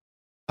different.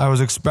 I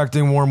was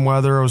expecting warm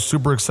weather. I was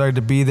super excited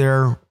to be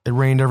there. It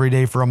rained every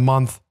day for a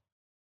month.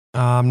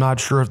 I'm not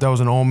sure if that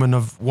was an omen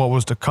of what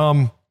was to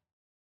come.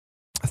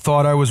 I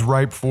thought I was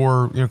ripe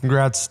for,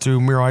 congrats to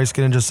Miro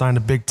Heiskanen, just signed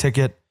a big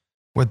ticket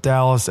with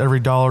Dallas.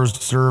 Every dollar is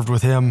deserved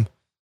with him.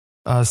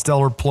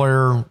 Stellar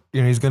player.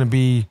 He's going to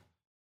be,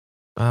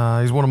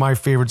 he's one of my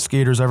favorite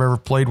skaters I've ever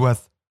played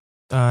with.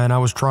 And I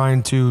was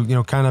trying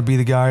to, kind of be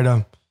the guy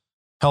to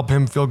help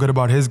him feel good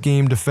about his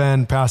game,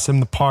 defend, pass him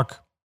the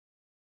puck,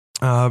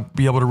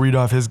 be able to read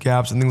off his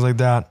gaps and things like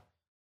that.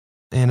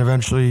 And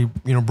eventually,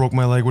 broke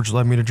my leg, which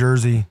led me to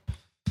Jersey.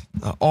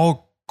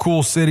 All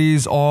cool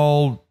cities,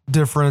 all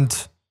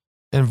different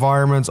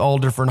environments, all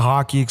different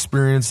hockey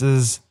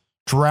experiences,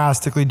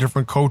 drastically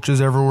different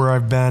coaches everywhere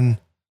I've been.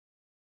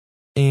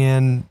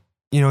 And,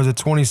 as a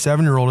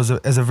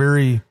 27-year-old, as a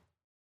very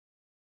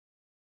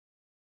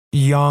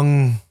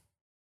young,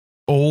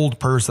 old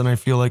person, I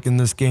feel like in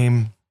this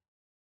game,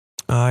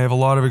 I have a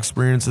lot of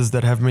experiences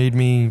that have made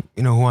me,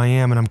 who I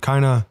am. And I'm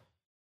kind of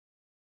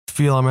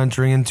feel I'm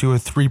entering into a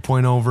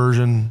 3.0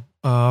 version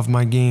of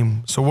my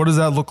game. So what does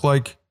that look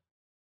like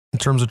in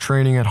terms of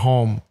training at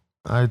home?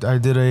 I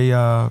did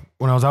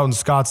when I was out in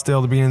Scottsdale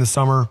at the beginning of the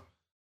summer,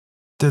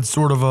 did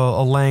sort of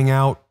a laying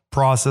out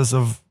process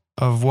of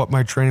what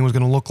my training was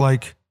going to look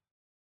like.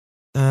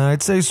 And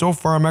I'd say so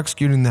far I'm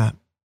executing that.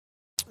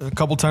 A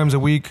couple times a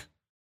week,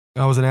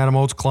 I was an Adam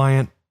Oates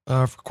client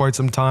for quite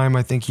some time.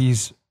 I think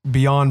he's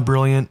beyond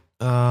brilliant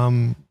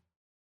about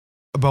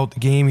the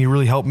game. He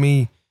really helped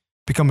me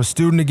become a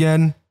student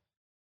again.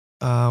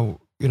 At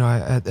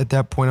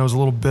that point, I was a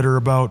little bitter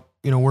about,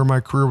 where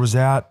my career was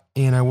at,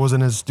 and I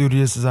wasn't as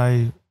studious as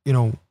I,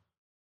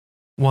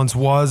 once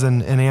was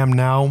and am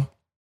now.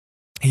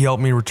 He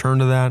helped me return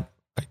to that.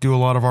 I do a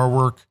lot of our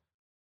work.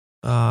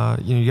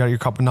 You got your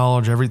cup of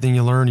knowledge, everything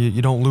you learn,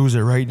 you don't lose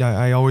it, right?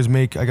 I always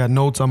I got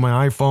notes on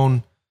my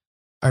iPhone.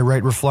 I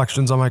write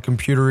reflections on my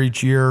computer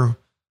each year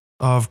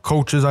of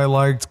coaches I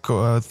liked,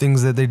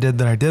 things that they did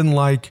that I didn't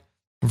like,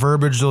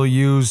 verbiage they'll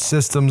use,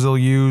 systems they'll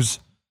use.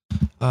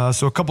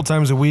 So a couple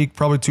times a week,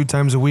 probably 2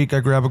 times a week, I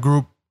grab a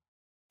group.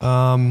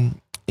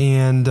 I'm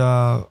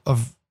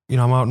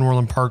out in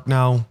Orland Park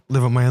now,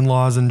 live with my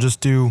in-laws, and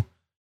just do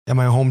at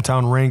my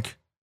hometown rink.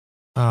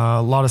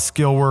 A lot of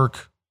skill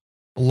work,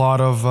 a lot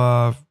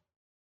of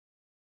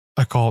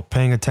I call it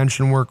paying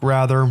attention work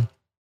rather.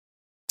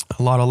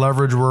 A lot of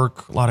leverage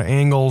work, a lot of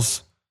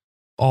angles,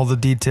 all the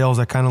details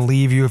that kind of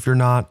leave you if you're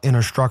not in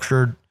a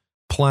structured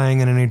playing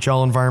in an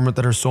NHL environment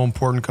that are so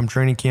important come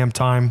training camp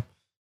time.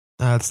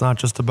 It's not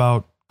just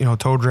about,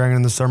 toe dragging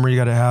in the summer. You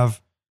got to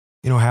have,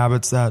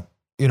 habits that,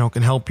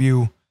 can help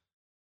you,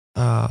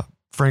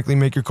 frankly,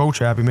 make your coach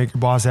happy, make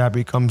your boss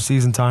happy come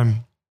season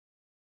time.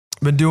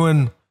 Been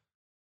doing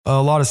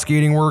a lot of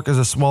skating work as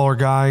a smaller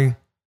guy,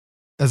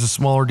 as a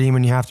smaller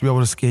demon. You have to be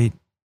able to skate.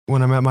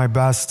 When I'm at my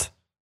best,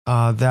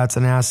 that's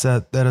an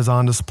asset that is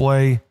on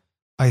display.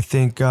 I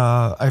think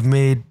I've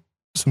made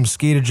some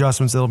skate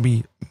adjustments that'll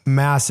be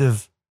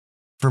massive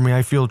for me.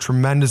 I feel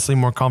tremendously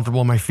more comfortable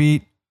on my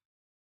feet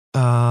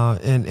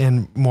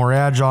and more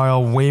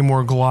agile, way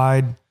more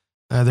glide.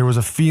 There was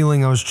a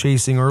feeling I was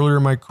chasing earlier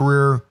in my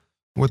career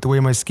with the way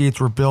my skates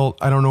were built.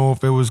 I don't know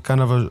if it was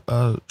kind of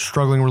a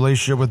struggling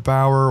relationship with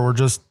Bauer or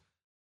just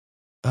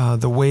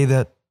the way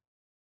that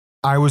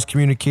I was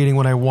communicating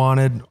what I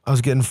wanted. I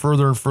was getting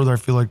further and further, I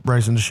feel like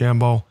Bryson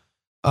DeChambeau,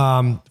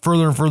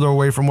 further and further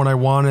away from what I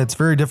wanted. It's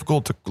very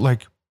difficult to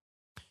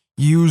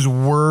use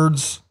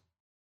words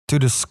to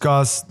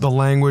discuss the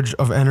language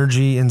of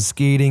energy and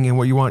skating and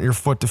what you want your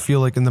foot to feel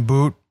like in the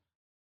boot.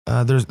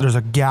 There's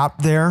a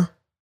gap there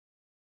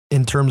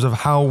in terms of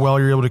how well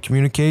you're able to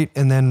communicate,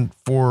 and then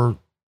for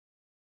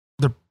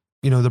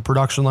the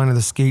production line of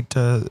the skate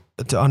to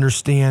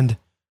understand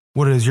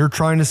what it is you're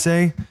trying to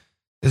say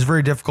is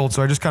very difficult.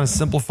 So I just kind of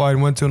simplified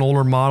and went to an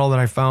older model that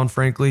I found,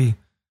 frankly,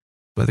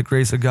 by the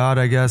grace of God,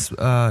 I guess,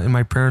 in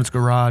my parents'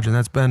 garage, and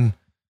that's been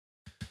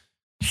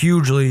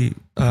hugely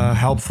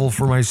helpful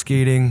for my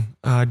skating.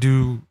 I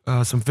do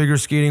some figure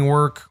skating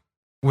work,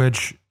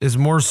 which is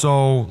more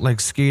so like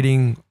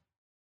skating,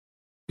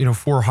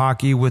 for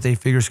hockey with a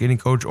figure skating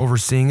coach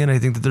overseeing it. I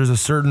think that there's a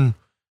certain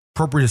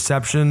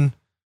proprioception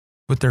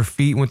with their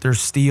feet and with their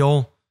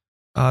steel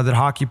that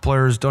hockey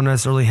players don't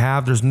necessarily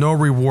have. There's no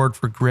reward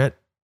for grit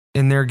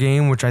in their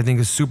game, which I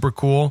think is super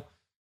cool.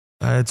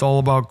 It's all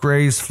about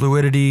grace,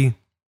 fluidity,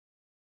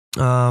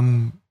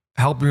 helping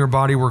your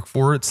body work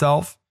for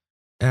itself.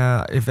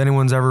 If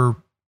anyone's ever,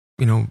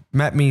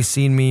 met me,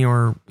 seen me,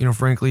 or,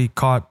 frankly,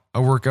 caught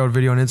a workout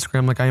video on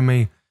Instagram, like I'm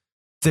a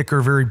thicker,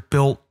 very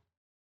built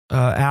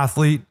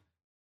athlete.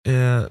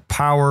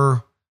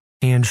 Power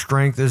and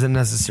strength isn't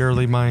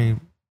necessarily my,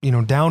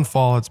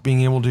 downfall. It's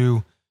being able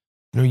to,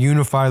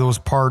 unify those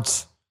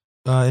parts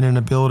in an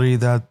ability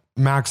that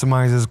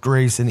maximizes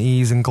grace and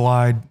ease and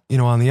glide,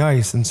 on the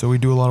ice. And so we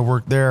do a lot of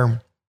work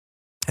there.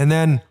 And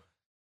then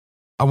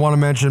I want to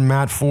mention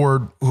Matt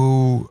Ford,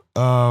 who,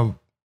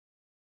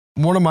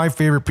 one of my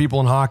favorite people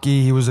in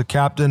hockey. He was a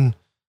captain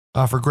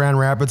for Grand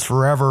Rapids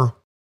forever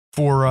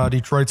for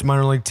Detroit's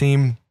minor league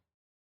team.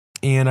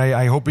 And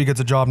I hope he gets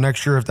a job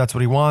next year if that's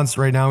what he wants.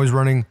 Right now he's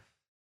running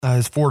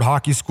his Ford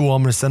Hockey School.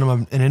 I'm going to send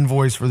him an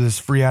invoice for this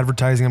free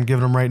advertising I'm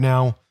giving him right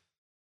now.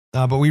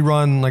 But we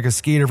run like a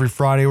skate every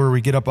Friday where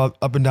we get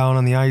up and down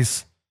on the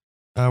ice.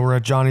 We're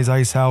at Johnny's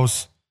Ice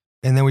House.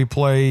 And then we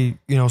play,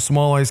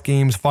 small ice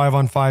games,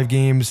 5-on-5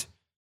 games.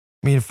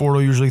 Me and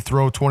Fordo usually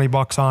throw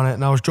 $20 on it.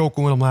 And I was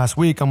joking with him last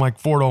week. I'm like,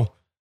 Fordo,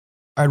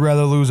 I'd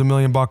rather lose $1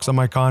 million on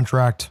my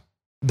contract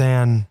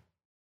than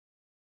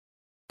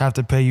have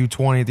to pay you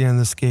 20 at the end of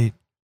the skate.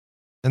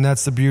 And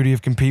that's the beauty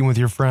of competing with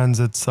your friends.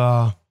 It's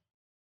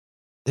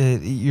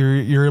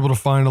you're able to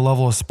find a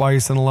level of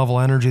spice and a level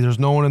of energy. There's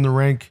no one in the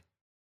rink.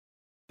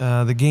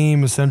 The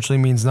game essentially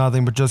means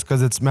nothing, but just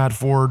because it's Matt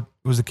Ford,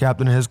 who's the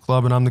captain of his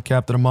club, and I'm the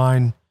captain of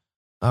mine,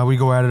 we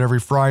go at it every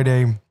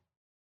Friday.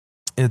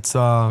 It's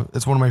one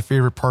of my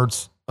favorite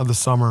parts of the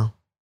summer.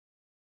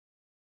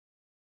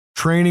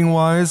 Training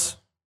wise,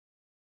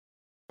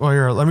 well,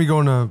 here, let me go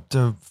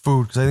into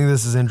food because I think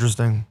this is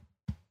interesting.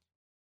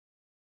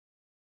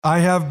 I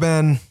have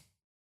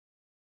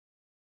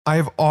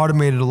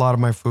automated a lot of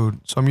my food.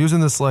 So I'm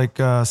using this like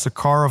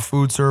Sakara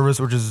food service,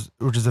 which is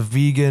a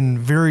vegan,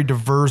 very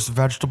diverse,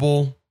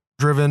 vegetable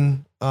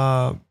driven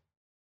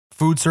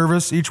food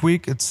service each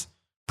week. It's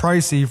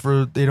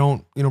pricey they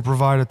don't,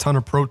 provide a ton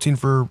of protein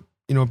for,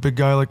 a big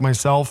guy like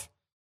myself.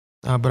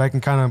 But I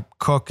can kind of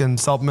cook and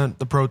supplement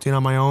the protein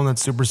on my own.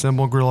 That's super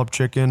simple. Grill up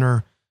chicken,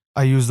 or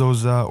I use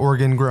those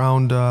Oregon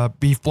ground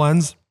beef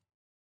blends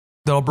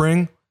that I'll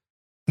bring.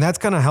 And that's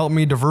kind of helped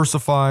me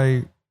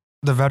diversify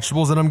the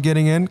vegetables that I'm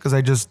getting in, because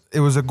it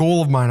was a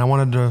goal of mine. I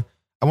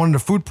wanted to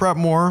food prep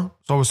more,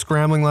 so I was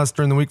scrambling less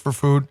during the week for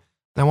food,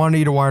 and I wanted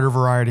to eat a wider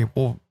variety.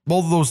 Well,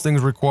 both of those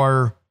things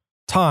require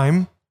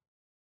time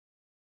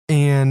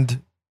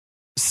and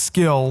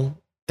skill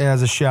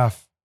as a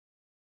chef,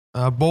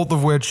 both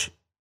of which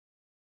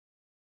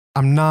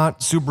I'm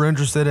not super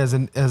interested as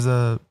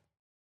a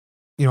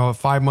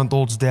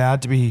 5-month-old's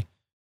dad to be,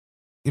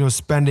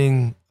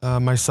 spending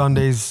my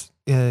Sundays,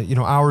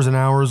 hours and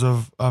hours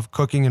of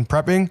cooking and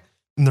prepping.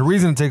 And the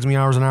reason it takes me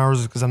hours and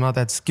hours is because I'm not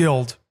that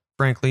skilled,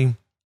 frankly,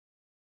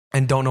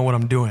 and don't know what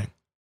I'm doing.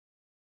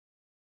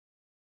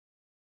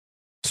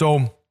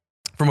 So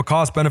from a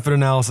cost benefit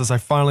analysis, I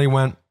finally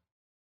went,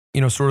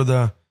 sort of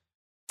the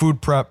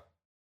food prep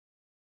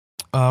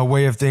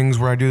way of things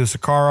where I do the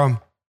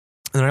Sakara.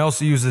 And I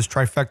also use this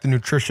Trifecta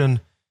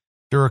Nutrition.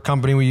 They're a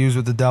company we use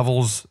with the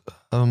Devils.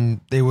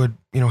 They would,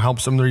 help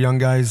some of their young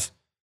guys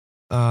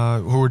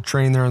who would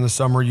train there in the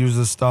summer use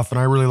this stuff, and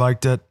I really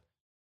liked it.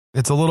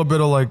 It's a little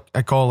bit of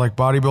I call it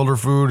bodybuilder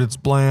food. It's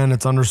bland,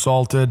 it's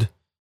undersalted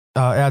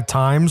at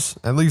times,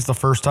 at least the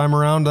first time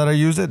around that I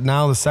used it.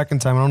 Now the second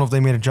time, I don't know if they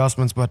made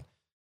adjustments, but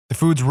the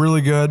food's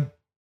really good.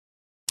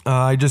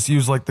 I just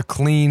use the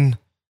clean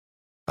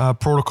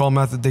protocol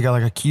method. They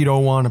got a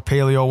keto one, a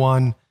paleo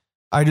one.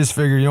 I just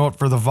figured,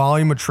 for the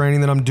volume of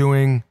training that I'm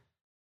doing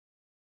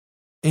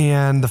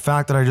and the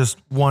fact that I just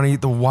want to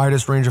eat the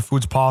widest range of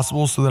foods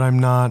possible so that I'm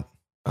not,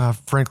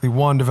 frankly,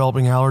 one,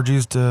 developing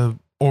allergies to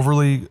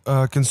overly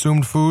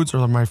consumed foods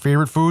or my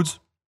favorite foods.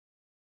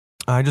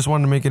 I just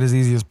wanted to make it as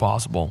easy as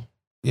possible.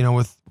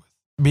 With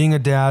being a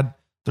dad,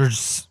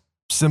 there's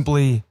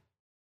simply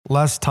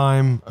less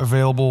time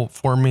available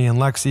for me. And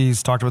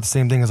Lexi's talked about the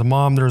same thing as a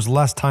mom. There's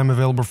less time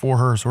available for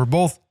her. So we're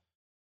both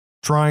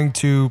trying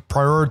to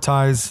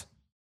prioritize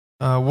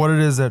what it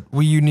is that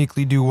we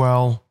uniquely do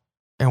well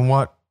and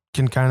what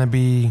can kind of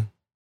be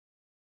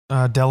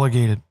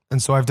delegated.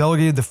 And so I've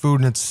delegated the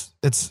food, and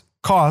it's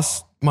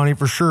costs money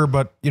for sure.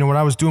 But what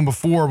I was doing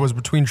before was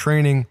between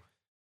training,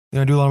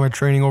 I do a lot of my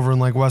training over in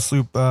West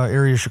Loop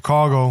area,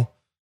 Chicago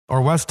or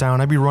Westtown.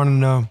 I'd be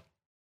running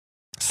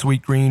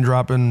Sweet Green,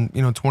 dropping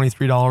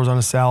 $23 on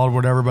a salad,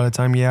 whatever. By the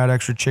time you add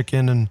extra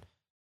chicken and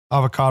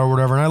avocado, or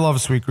whatever. And I love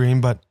Sweet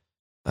Green, but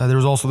there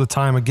was also the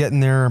time of getting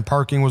there, and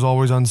parking was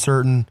always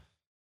uncertain.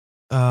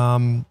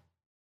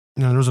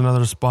 There was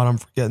another spot I'm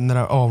forgetting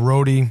that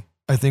Rody,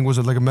 I think, was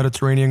at a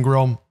Mediterranean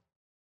grill.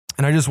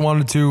 And I just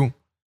wanted to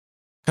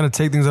kind of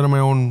take things in my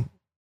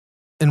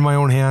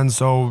own hands.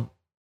 So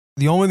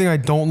the only thing I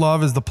don't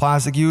love is the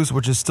plastic use,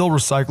 which is still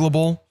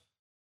recyclable.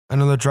 I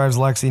know that drives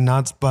Lexi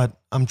nuts, but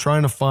I'm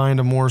trying to find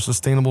a more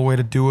sustainable way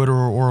to do it,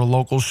 or a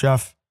local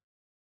chef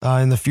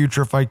in the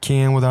future if I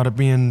can, without it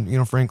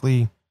being,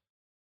 frankly,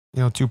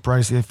 too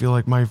pricey. I feel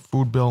like my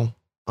food bill,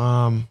 if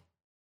I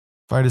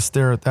had to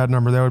stare at that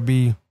number,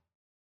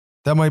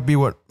 that might be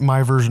what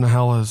my version of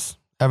hell is.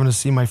 Having to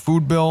see my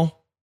food bill,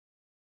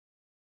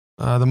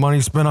 the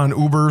money spent on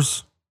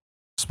Ubers,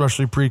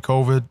 especially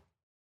pre-COVID,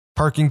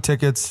 parking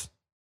tickets,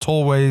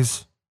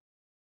 tollways.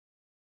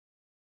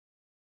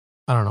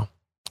 I don't know.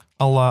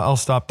 I'll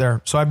stop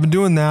there. So I've been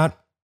doing that.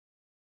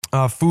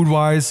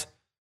 Food-wise,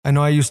 I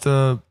know I used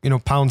to,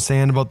 pound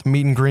sand about the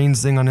meat and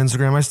greens thing on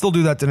Instagram. I still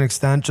do that to an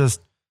extent.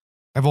 Just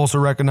I've also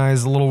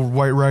recognized a little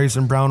white rice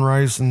and brown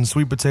rice and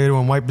sweet potato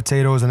and white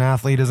potato as an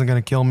athlete isn't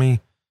going to kill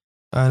me.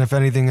 And if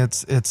anything,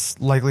 it's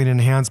likely to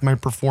enhance my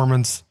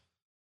performance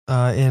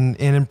and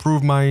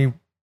improve my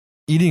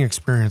eating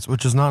experience,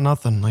 which is not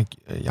nothing.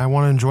 I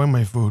want to enjoy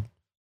my food.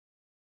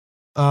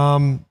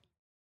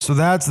 So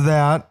that's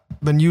that.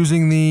 Been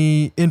using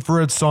the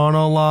infrared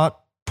sauna a lot.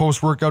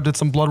 Post-workout, did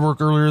some blood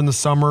work earlier in the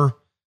summer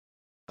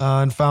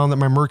and found that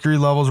my mercury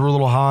levels were a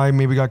little high.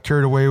 Maybe got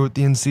carried away with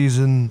the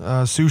in-season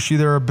sushi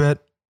there a bit,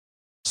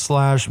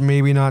 /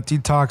 maybe not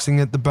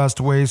detoxing it the best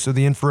way. So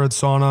the infrared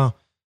sauna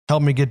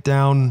helped me get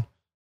down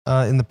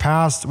in the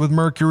past with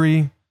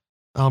mercury.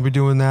 I'll be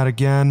doing that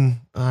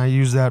again. I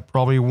use that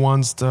probably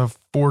 1 to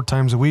 4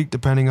 times a week,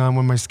 depending on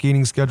when my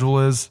skating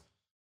schedule is.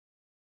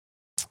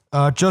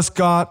 Just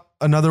got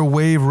another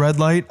Wave red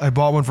light. I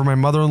bought one for my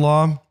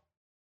mother-in-law.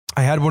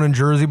 I had one in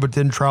Jersey, but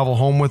didn't travel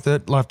home with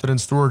it. Left it in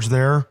storage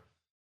there.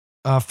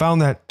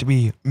 Found that to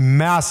be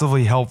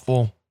massively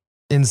helpful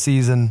in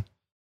season,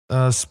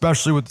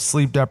 especially with the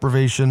sleep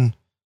deprivation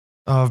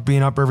of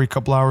being up every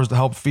couple hours to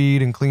help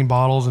feed and clean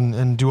bottles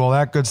and do all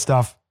that good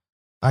stuff.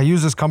 I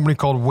use this company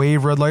called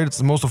Wave Red Light. It's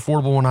the most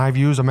affordable one I've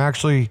used. I'm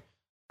actually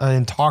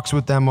in talks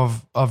with them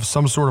of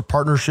some sort of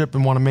partnership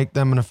and want to make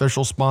them an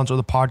official sponsor of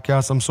the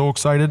podcast. I'm so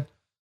excited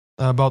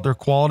about their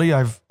quality.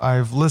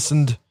 I've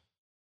listened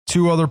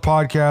to other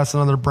podcasts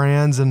and other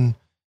brands and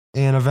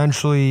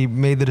eventually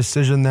made the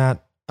decision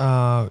that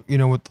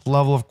with the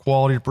level of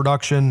quality of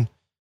production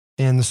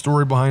and the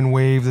story behind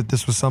Wave, that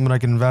this was something I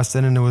could invest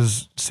in, and it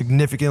was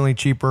significantly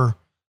cheaper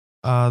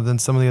than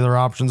some of the other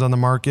options on the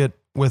market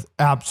with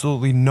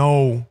absolutely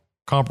no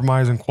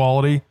compromise in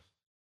quality.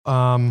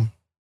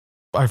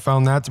 I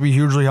found that to be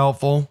hugely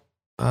helpful,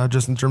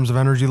 just in terms of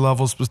energy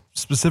levels,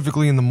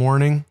 specifically in the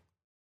morning.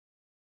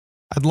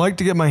 I'd like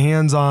to get my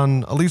hands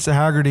on, Alisa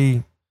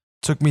Haggerty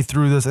took me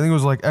through this. I think it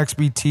was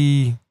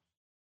XBT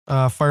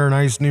Fire and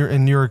Ice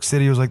in New York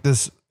City. It was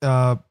this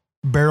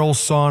barrel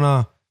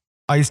sauna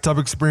ice tub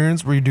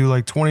experience where you do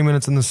 20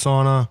 minutes in the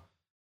sauna,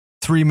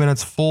 3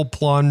 minutes full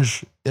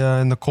plunge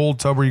in the cold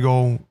tub where you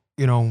go,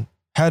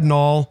 head and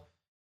all,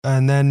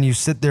 and then you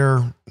sit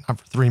there, not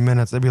for 3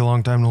 minutes, that'd be a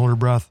long time to hold your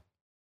breath,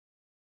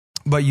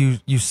 but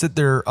you sit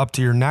there up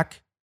to your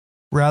neck,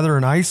 rather,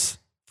 in ice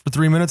for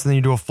 3 minutes, and then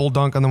you do a full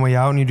dunk on the way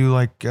out, and you do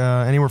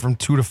anywhere from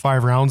 2 to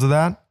 5 rounds of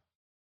that.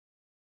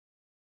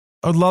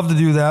 I'd love to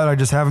do that. I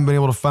just haven't been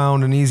able to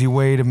find an easy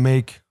way to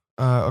make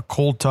a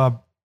cold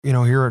tub,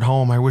 here at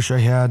home. I wish I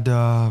had,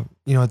 at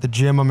the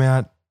gym I'm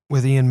at,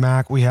 with Ian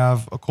Mack, we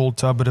have a cold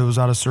tub, but it was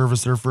out of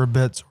service there for a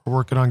bit. So we're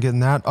working on getting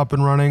that up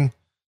and running.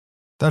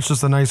 That's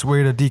just a nice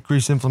way to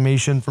decrease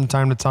inflammation from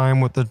time to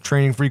time with the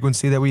training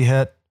frequency that we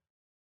hit.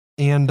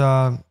 And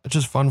it's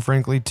just fun,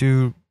 frankly,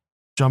 to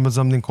jump in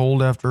something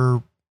cold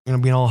after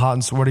being all hot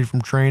and sweaty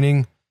from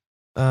training,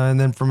 and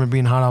then from it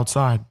being hot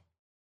outside.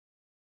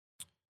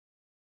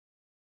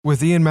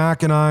 With Ian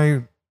Mack and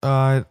I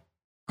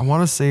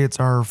want to say it's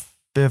our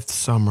 5th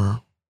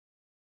summer.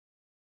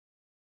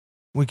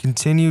 We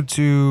continue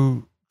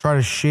to try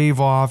to shave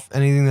off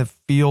anything that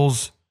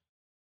feels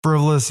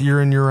frivolous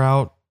year in, year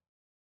out.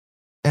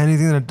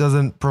 Anything that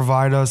doesn't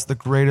provide us the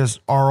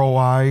greatest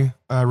ROI,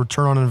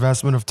 return on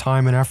investment of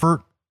time and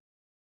effort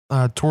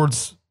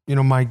towards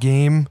my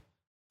game.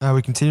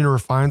 We continue to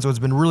refine. So it's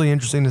been really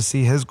interesting to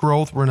see his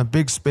growth. We're in a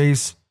big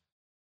space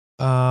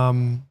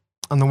on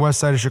the west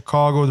side of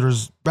Chicago.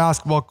 There's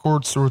basketball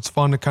courts, so it's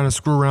fun to kind of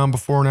screw around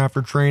before and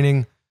after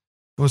training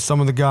with some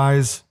of the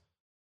guys.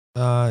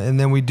 And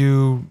then we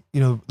do,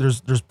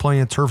 there's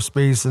plenty of turf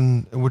space,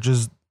 and which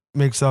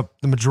makes up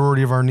the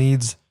majority of our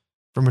needs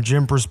from a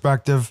gym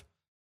perspective.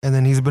 And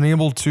then he's been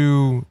able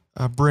to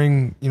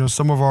bring,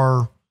 some of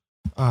our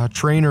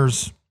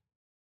trainers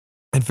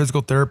and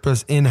physical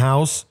therapists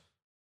in-house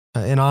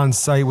and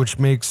on-site, which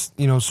makes,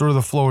 sort of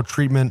the flow of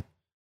treatment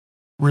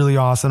really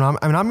awesome.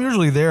 I'm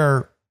usually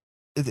there.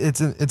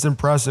 It's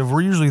impressive. We're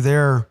usually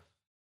there,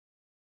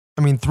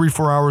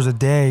 3-4 hours a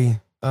day,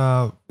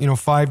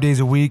 5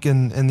 days a week.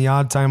 And the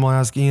odd time I'll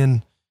ask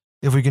Ian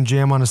if we can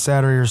jam on a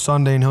Saturday or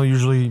Sunday, and he'll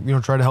usually,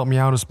 try to help me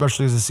out,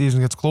 especially as the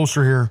season gets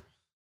closer here.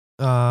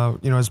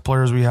 As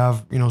players, we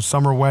have,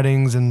 summer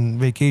weddings and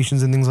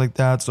vacations and things like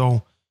that.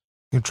 So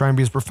try and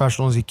be as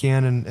professional as he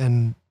can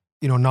and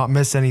not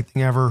miss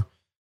anything ever.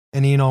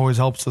 And Ian always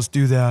helps us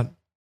do that.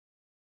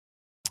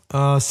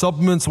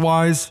 Supplements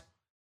wise,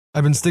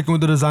 I've been sticking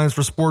with the Designs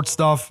for Sports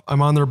stuff.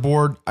 I'm on their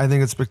board. I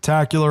think it's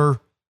spectacular.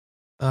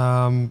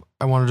 I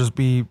want to just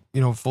be,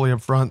 fully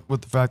upfront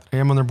with the fact that I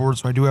am on their board.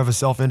 So I do have a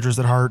self-interest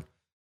at heart.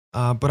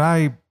 But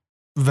I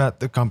vet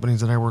the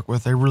companies that I work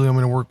with. I really am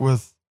going to work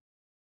with,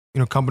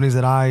 companies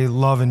that I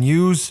love and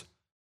use,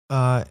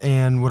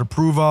 and would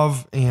approve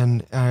of,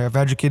 and I've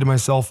educated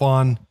myself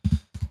on.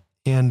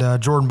 And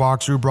Jordan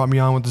Boxer, who brought me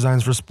on with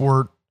Designs for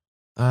Sport,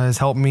 has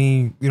helped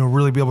me,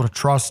 really be able to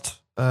trust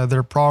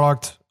their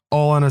product,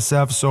 all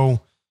NSF.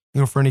 So,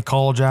 for any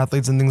college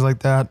athletes and things like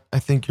that, I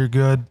think you're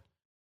good.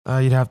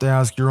 You'd have to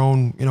ask your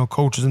own,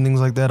 coaches and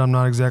things like that. I'm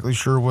not exactly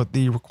sure what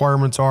the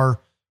requirements are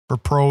for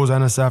pros.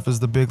 NSF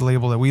is the big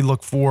label that we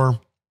look for.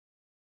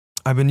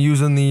 I've been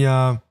using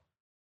the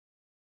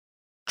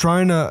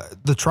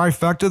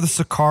trifecta, the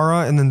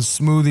Sakara, and then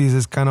smoothies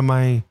is kind of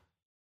my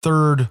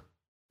third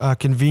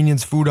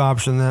convenience food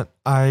option that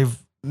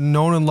I've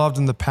known and loved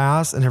in the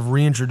past and have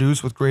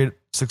reintroduced with great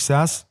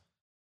success.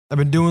 I've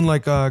been doing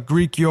like a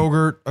Greek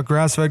yogurt, a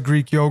grass-fed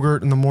Greek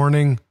yogurt in the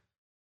morning,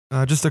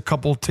 just a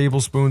couple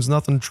tablespoons,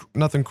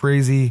 nothing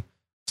crazy.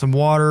 Some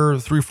water,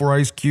 3-4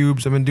 ice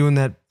cubes. I've been doing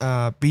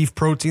that beef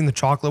protein, the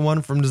chocolate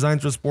one from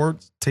Designs for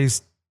Sports.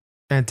 Tastes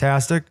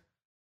fantastic.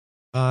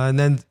 And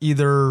then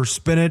either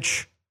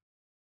spinach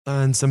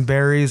and some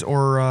berries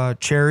or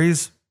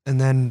cherries.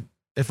 And then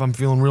if I'm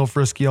feeling real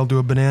frisky, I'll do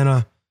a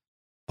banana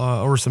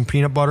or some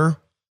peanut butter.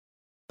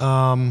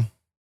 I'm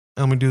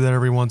going to do that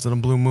every once in a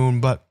blue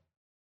moon. But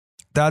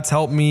that's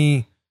helped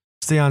me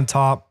stay on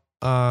top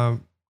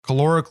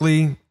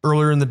calorically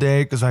earlier in the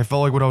day, because I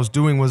felt like what I was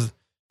doing was,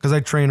 because I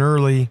train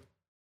early,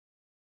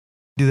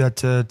 do that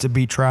to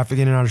beat traffic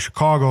in and out of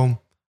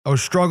Chicago. I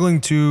was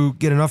struggling to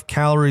get enough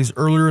calories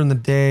earlier in the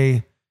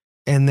day,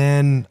 and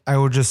then I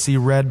would just see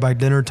red by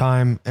dinner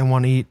time and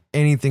want to eat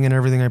anything and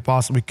everything I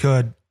possibly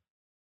could.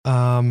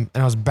 And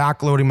I was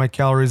backloading my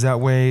calories that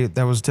way.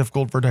 That was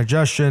difficult for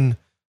digestion.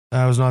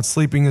 I was not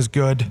sleeping as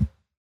good.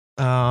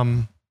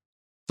 So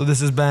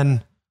this has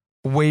been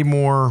way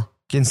more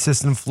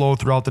consistent flow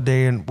throughout the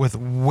day, and with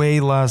way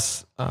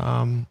less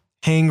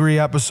hangry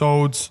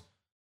episodes,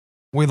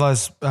 way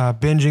less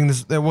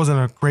binging. That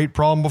wasn't a great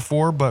problem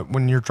before, but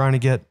when you're trying to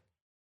get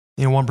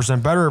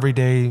 1% better every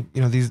day,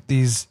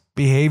 these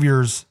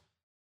behaviors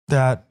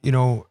that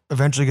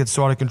eventually get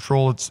so out of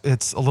control,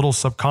 it's a little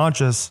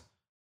subconscious,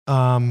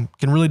 can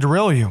really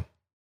derail you.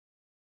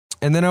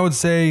 And then I would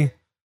say,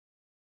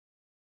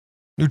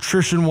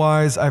 nutrition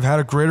wise, I've had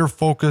a greater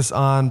focus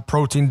on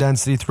protein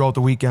density throughout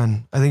the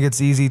weekend. I think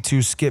it's easy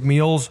to skip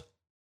meals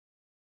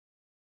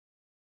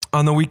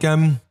on the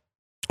weekend,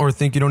 or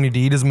think you don't need to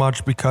eat as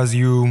much because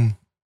you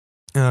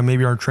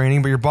maybe aren't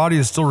training, but your body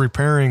is still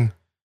repairing.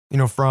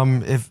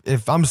 From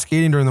if I'm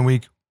skating during the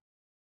week,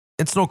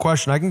 it's no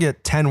question I can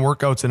get 10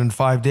 workouts in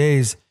 5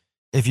 days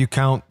if you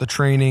count the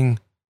training,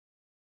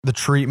 the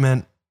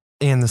treatment,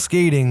 and the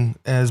skating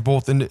as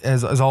both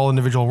as all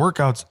individual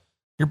workouts.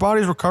 Your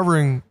body's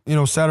recovering,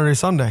 Saturday,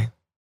 Sunday.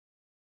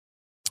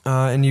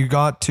 And you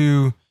got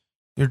to,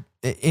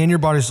 your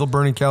body's still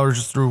burning calories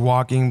just through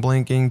walking,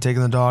 blinking,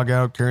 taking the dog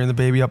out, carrying the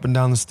baby up and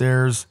down the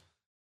stairs,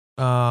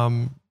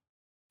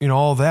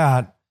 all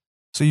that.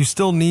 So you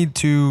still need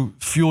to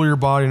fuel your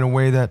body in a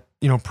way that,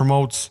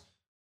 promotes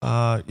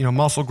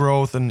muscle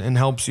growth and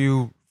helps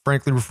you,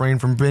 frankly, refrain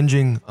from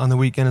binging on the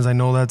weekend, as I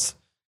know that's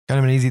kind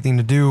of an easy thing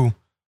to do,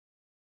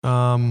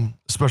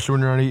 especially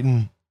when you're not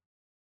eating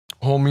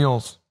whole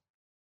meals.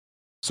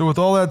 So with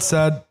all that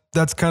said,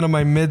 that's kind of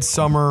my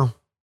midsummer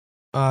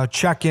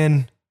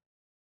check-in.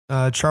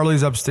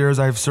 Charlie's upstairs.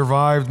 I've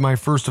survived my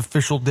first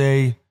official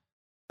day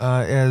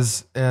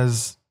as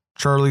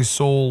Charlie's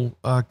sole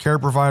care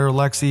provider.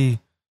 Lexi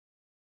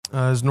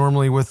is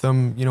normally with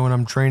them, when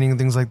I'm training and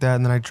things like that,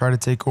 and then I try to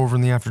take over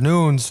in the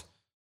afternoons.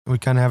 And we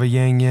kind of have a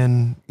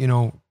yang-yin,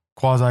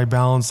 quasi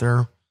balance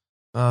there,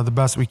 the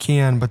best we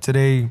can. But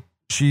today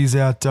she's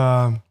at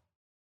Connor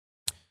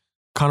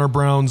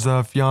Brown's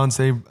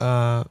fiance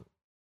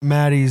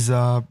Maddie's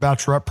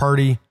bachelorette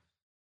party,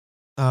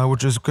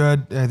 which is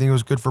good. I think it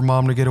was good for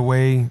mom to get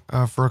away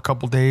for a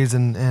couple days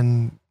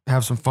and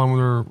have some fun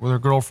with her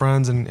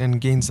girlfriends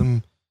and gain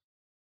some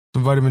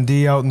vitamin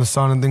D out in the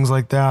sun and things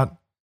like that.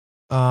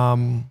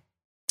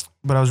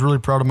 But I was really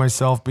proud of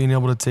myself being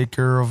able to take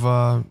care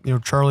of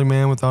Charlie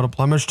Man without a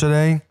blemish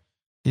today.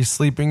 He's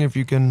sleeping. If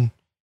you can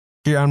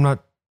hear, I'm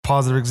not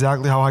positive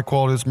exactly how high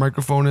quality this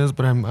microphone is,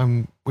 but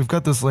we've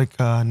got this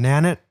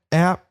Nanit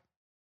app,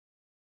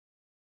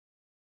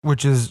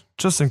 which is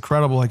just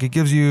incredible. Like, it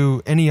gives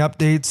you any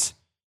updates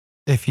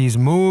if he's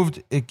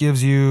moved. It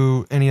gives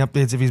you any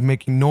updates if he's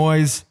making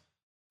noise.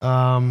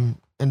 And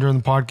during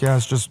the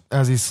podcast, just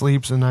as he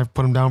sleeps and I've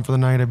put him down for the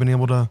night, I've been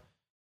able to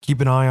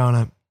keep an eye on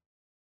it.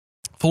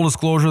 Full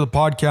disclosure, the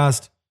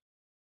podcast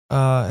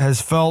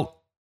has felt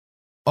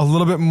a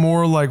little bit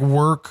more like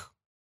work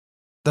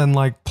than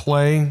like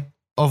play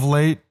of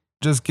late,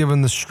 just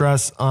given the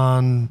stress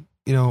on,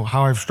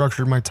 how I've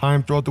structured my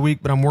time throughout the week.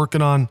 But I'm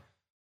working on,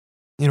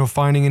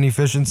 finding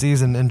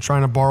inefficiencies and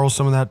trying to borrow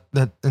some of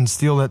that and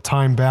steal that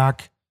time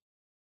back.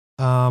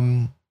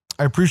 I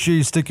appreciate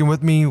you sticking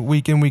with me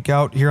week in, week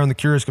out here on the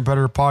Curious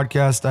Competitor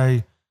podcast.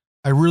 I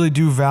really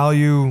do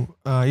value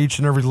each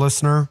and every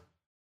listener.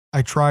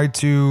 I try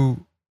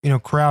to,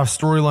 craft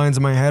storylines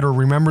in my head or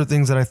remember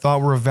things that I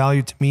thought were of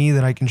value to me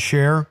that I can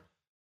share.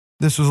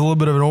 This was a little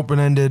bit of an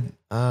open-ended,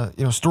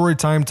 story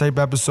time type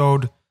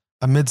episode,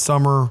 a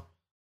midsummer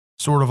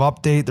sort of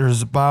update.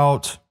 There's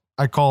about,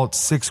 I call it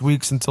 6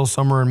 weeks until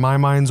summer in my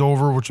mind's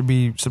over, which would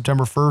be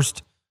September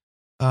 1st.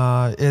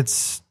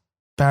 It's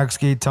back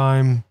skate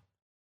time.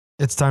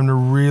 It's time to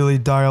really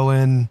dial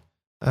in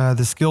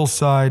the skill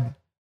side.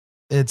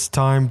 It's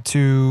time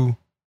to,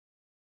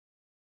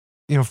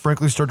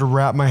 frankly, start to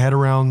wrap my head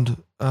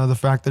around the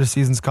fact that a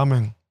season's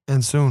coming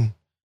and soon.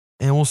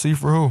 And we'll see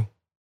for who.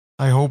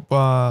 I hope,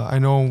 I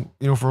know,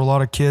 for a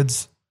lot of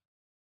kids,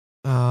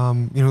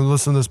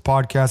 listen to this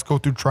podcast, go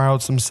through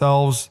tryouts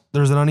themselves,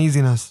 there's an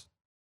uneasiness.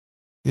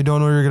 You don't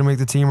know if you're going to make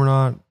the team or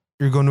not.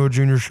 You're going to a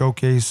junior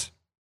showcase.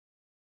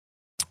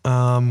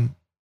 And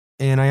I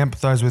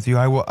empathize with you.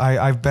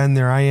 I've been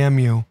there. I am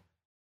you.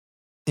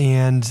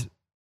 And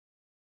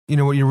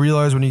what you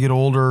realize when you get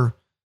older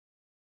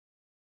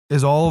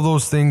is all of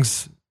those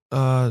things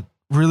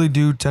really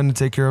do tend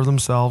to take care of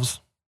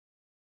themselves.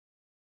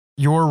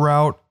 Your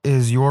route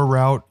is your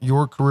route.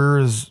 Your career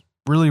is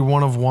really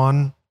one of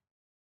one.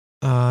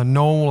 No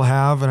one will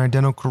have an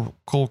identical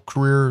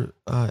career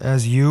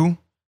as you.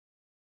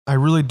 I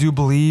really do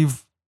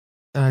believe,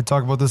 and I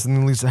talk about this in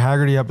the Lisa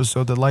Haggerty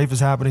episode, that life is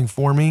happening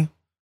for me.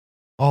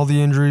 All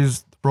the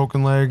injuries, the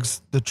broken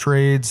legs, the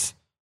trades,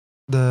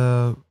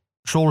 the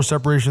shoulder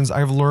separations,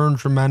 I've learned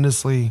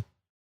tremendously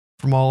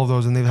from all of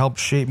those, and they've helped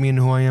shape me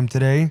into who I am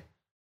today.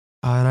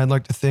 And I'd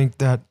like to think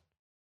that,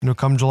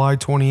 come July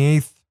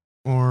 28th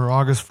or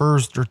August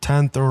 1st or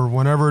 10th or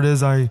whenever it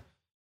is I,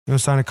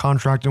 sign a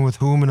contract and with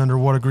whom and under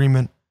what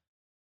agreement,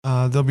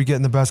 they'll be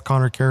getting the best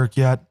Connor Carrick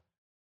yet.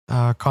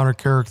 Connor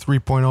Carrick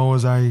 3.0,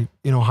 as I,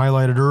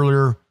 highlighted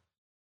earlier.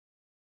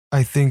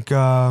 I think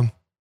my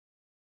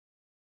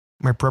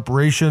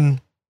preparation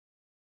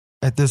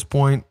at this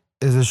point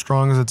is as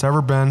strong as it's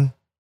ever been.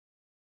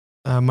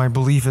 My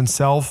belief in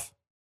self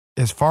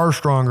is far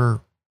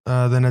stronger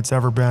than it's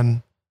ever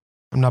been.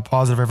 I'm not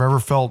positive I've ever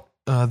felt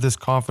this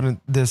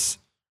confident this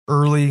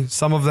early.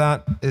 Some of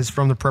that is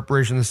from the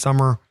preparation this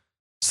summer.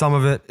 Some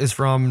of it is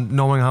from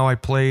knowing how I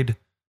played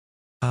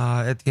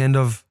at the end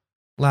of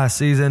last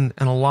season.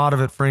 And a lot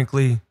of it,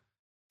 frankly,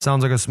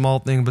 sounds like a small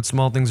thing, but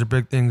small things are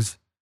big things.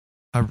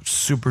 I'm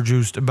super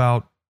juiced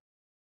about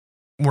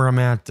where I'm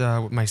at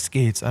with my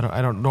skates. I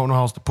don't know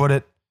how else to put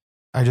it.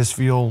 I just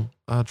feel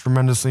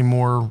tremendously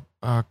more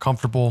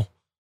comfortable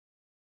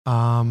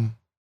and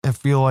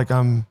feel like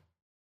I'm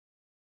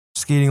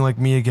skating like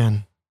me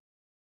again.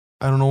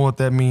 I don't know what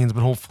that means,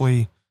 but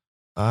hopefully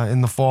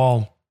in the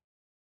fall,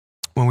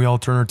 when we all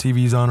turn our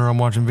TVs on or I'm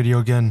watching video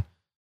again,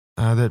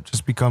 that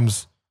just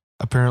becomes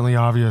apparently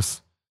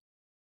obvious.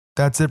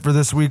 That's it for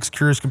this week's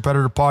Curious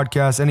Competitor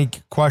podcast. Any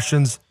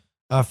questions,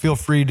 feel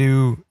free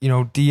to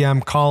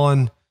DM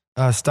Colin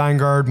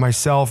Steingard,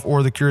 myself,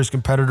 or the Curious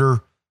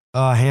Competitor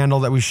handle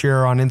that we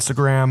share on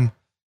Instagram.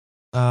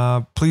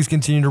 Please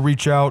continue to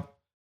reach out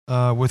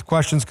with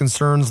questions,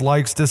 concerns,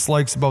 likes,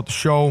 dislikes about the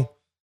show.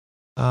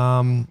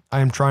 I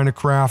am trying to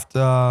craft,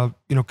 kind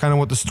of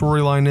what the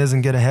storyline is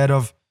and get ahead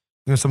of,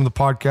 some of the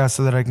podcasts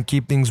so that I can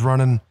keep things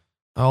running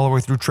all the way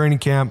through training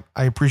camp.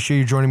 I appreciate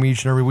you joining me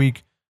each and every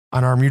week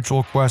on our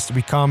mutual quest to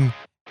become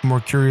a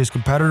more curious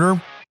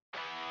competitor.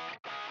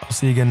 I'll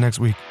see you again next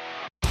week.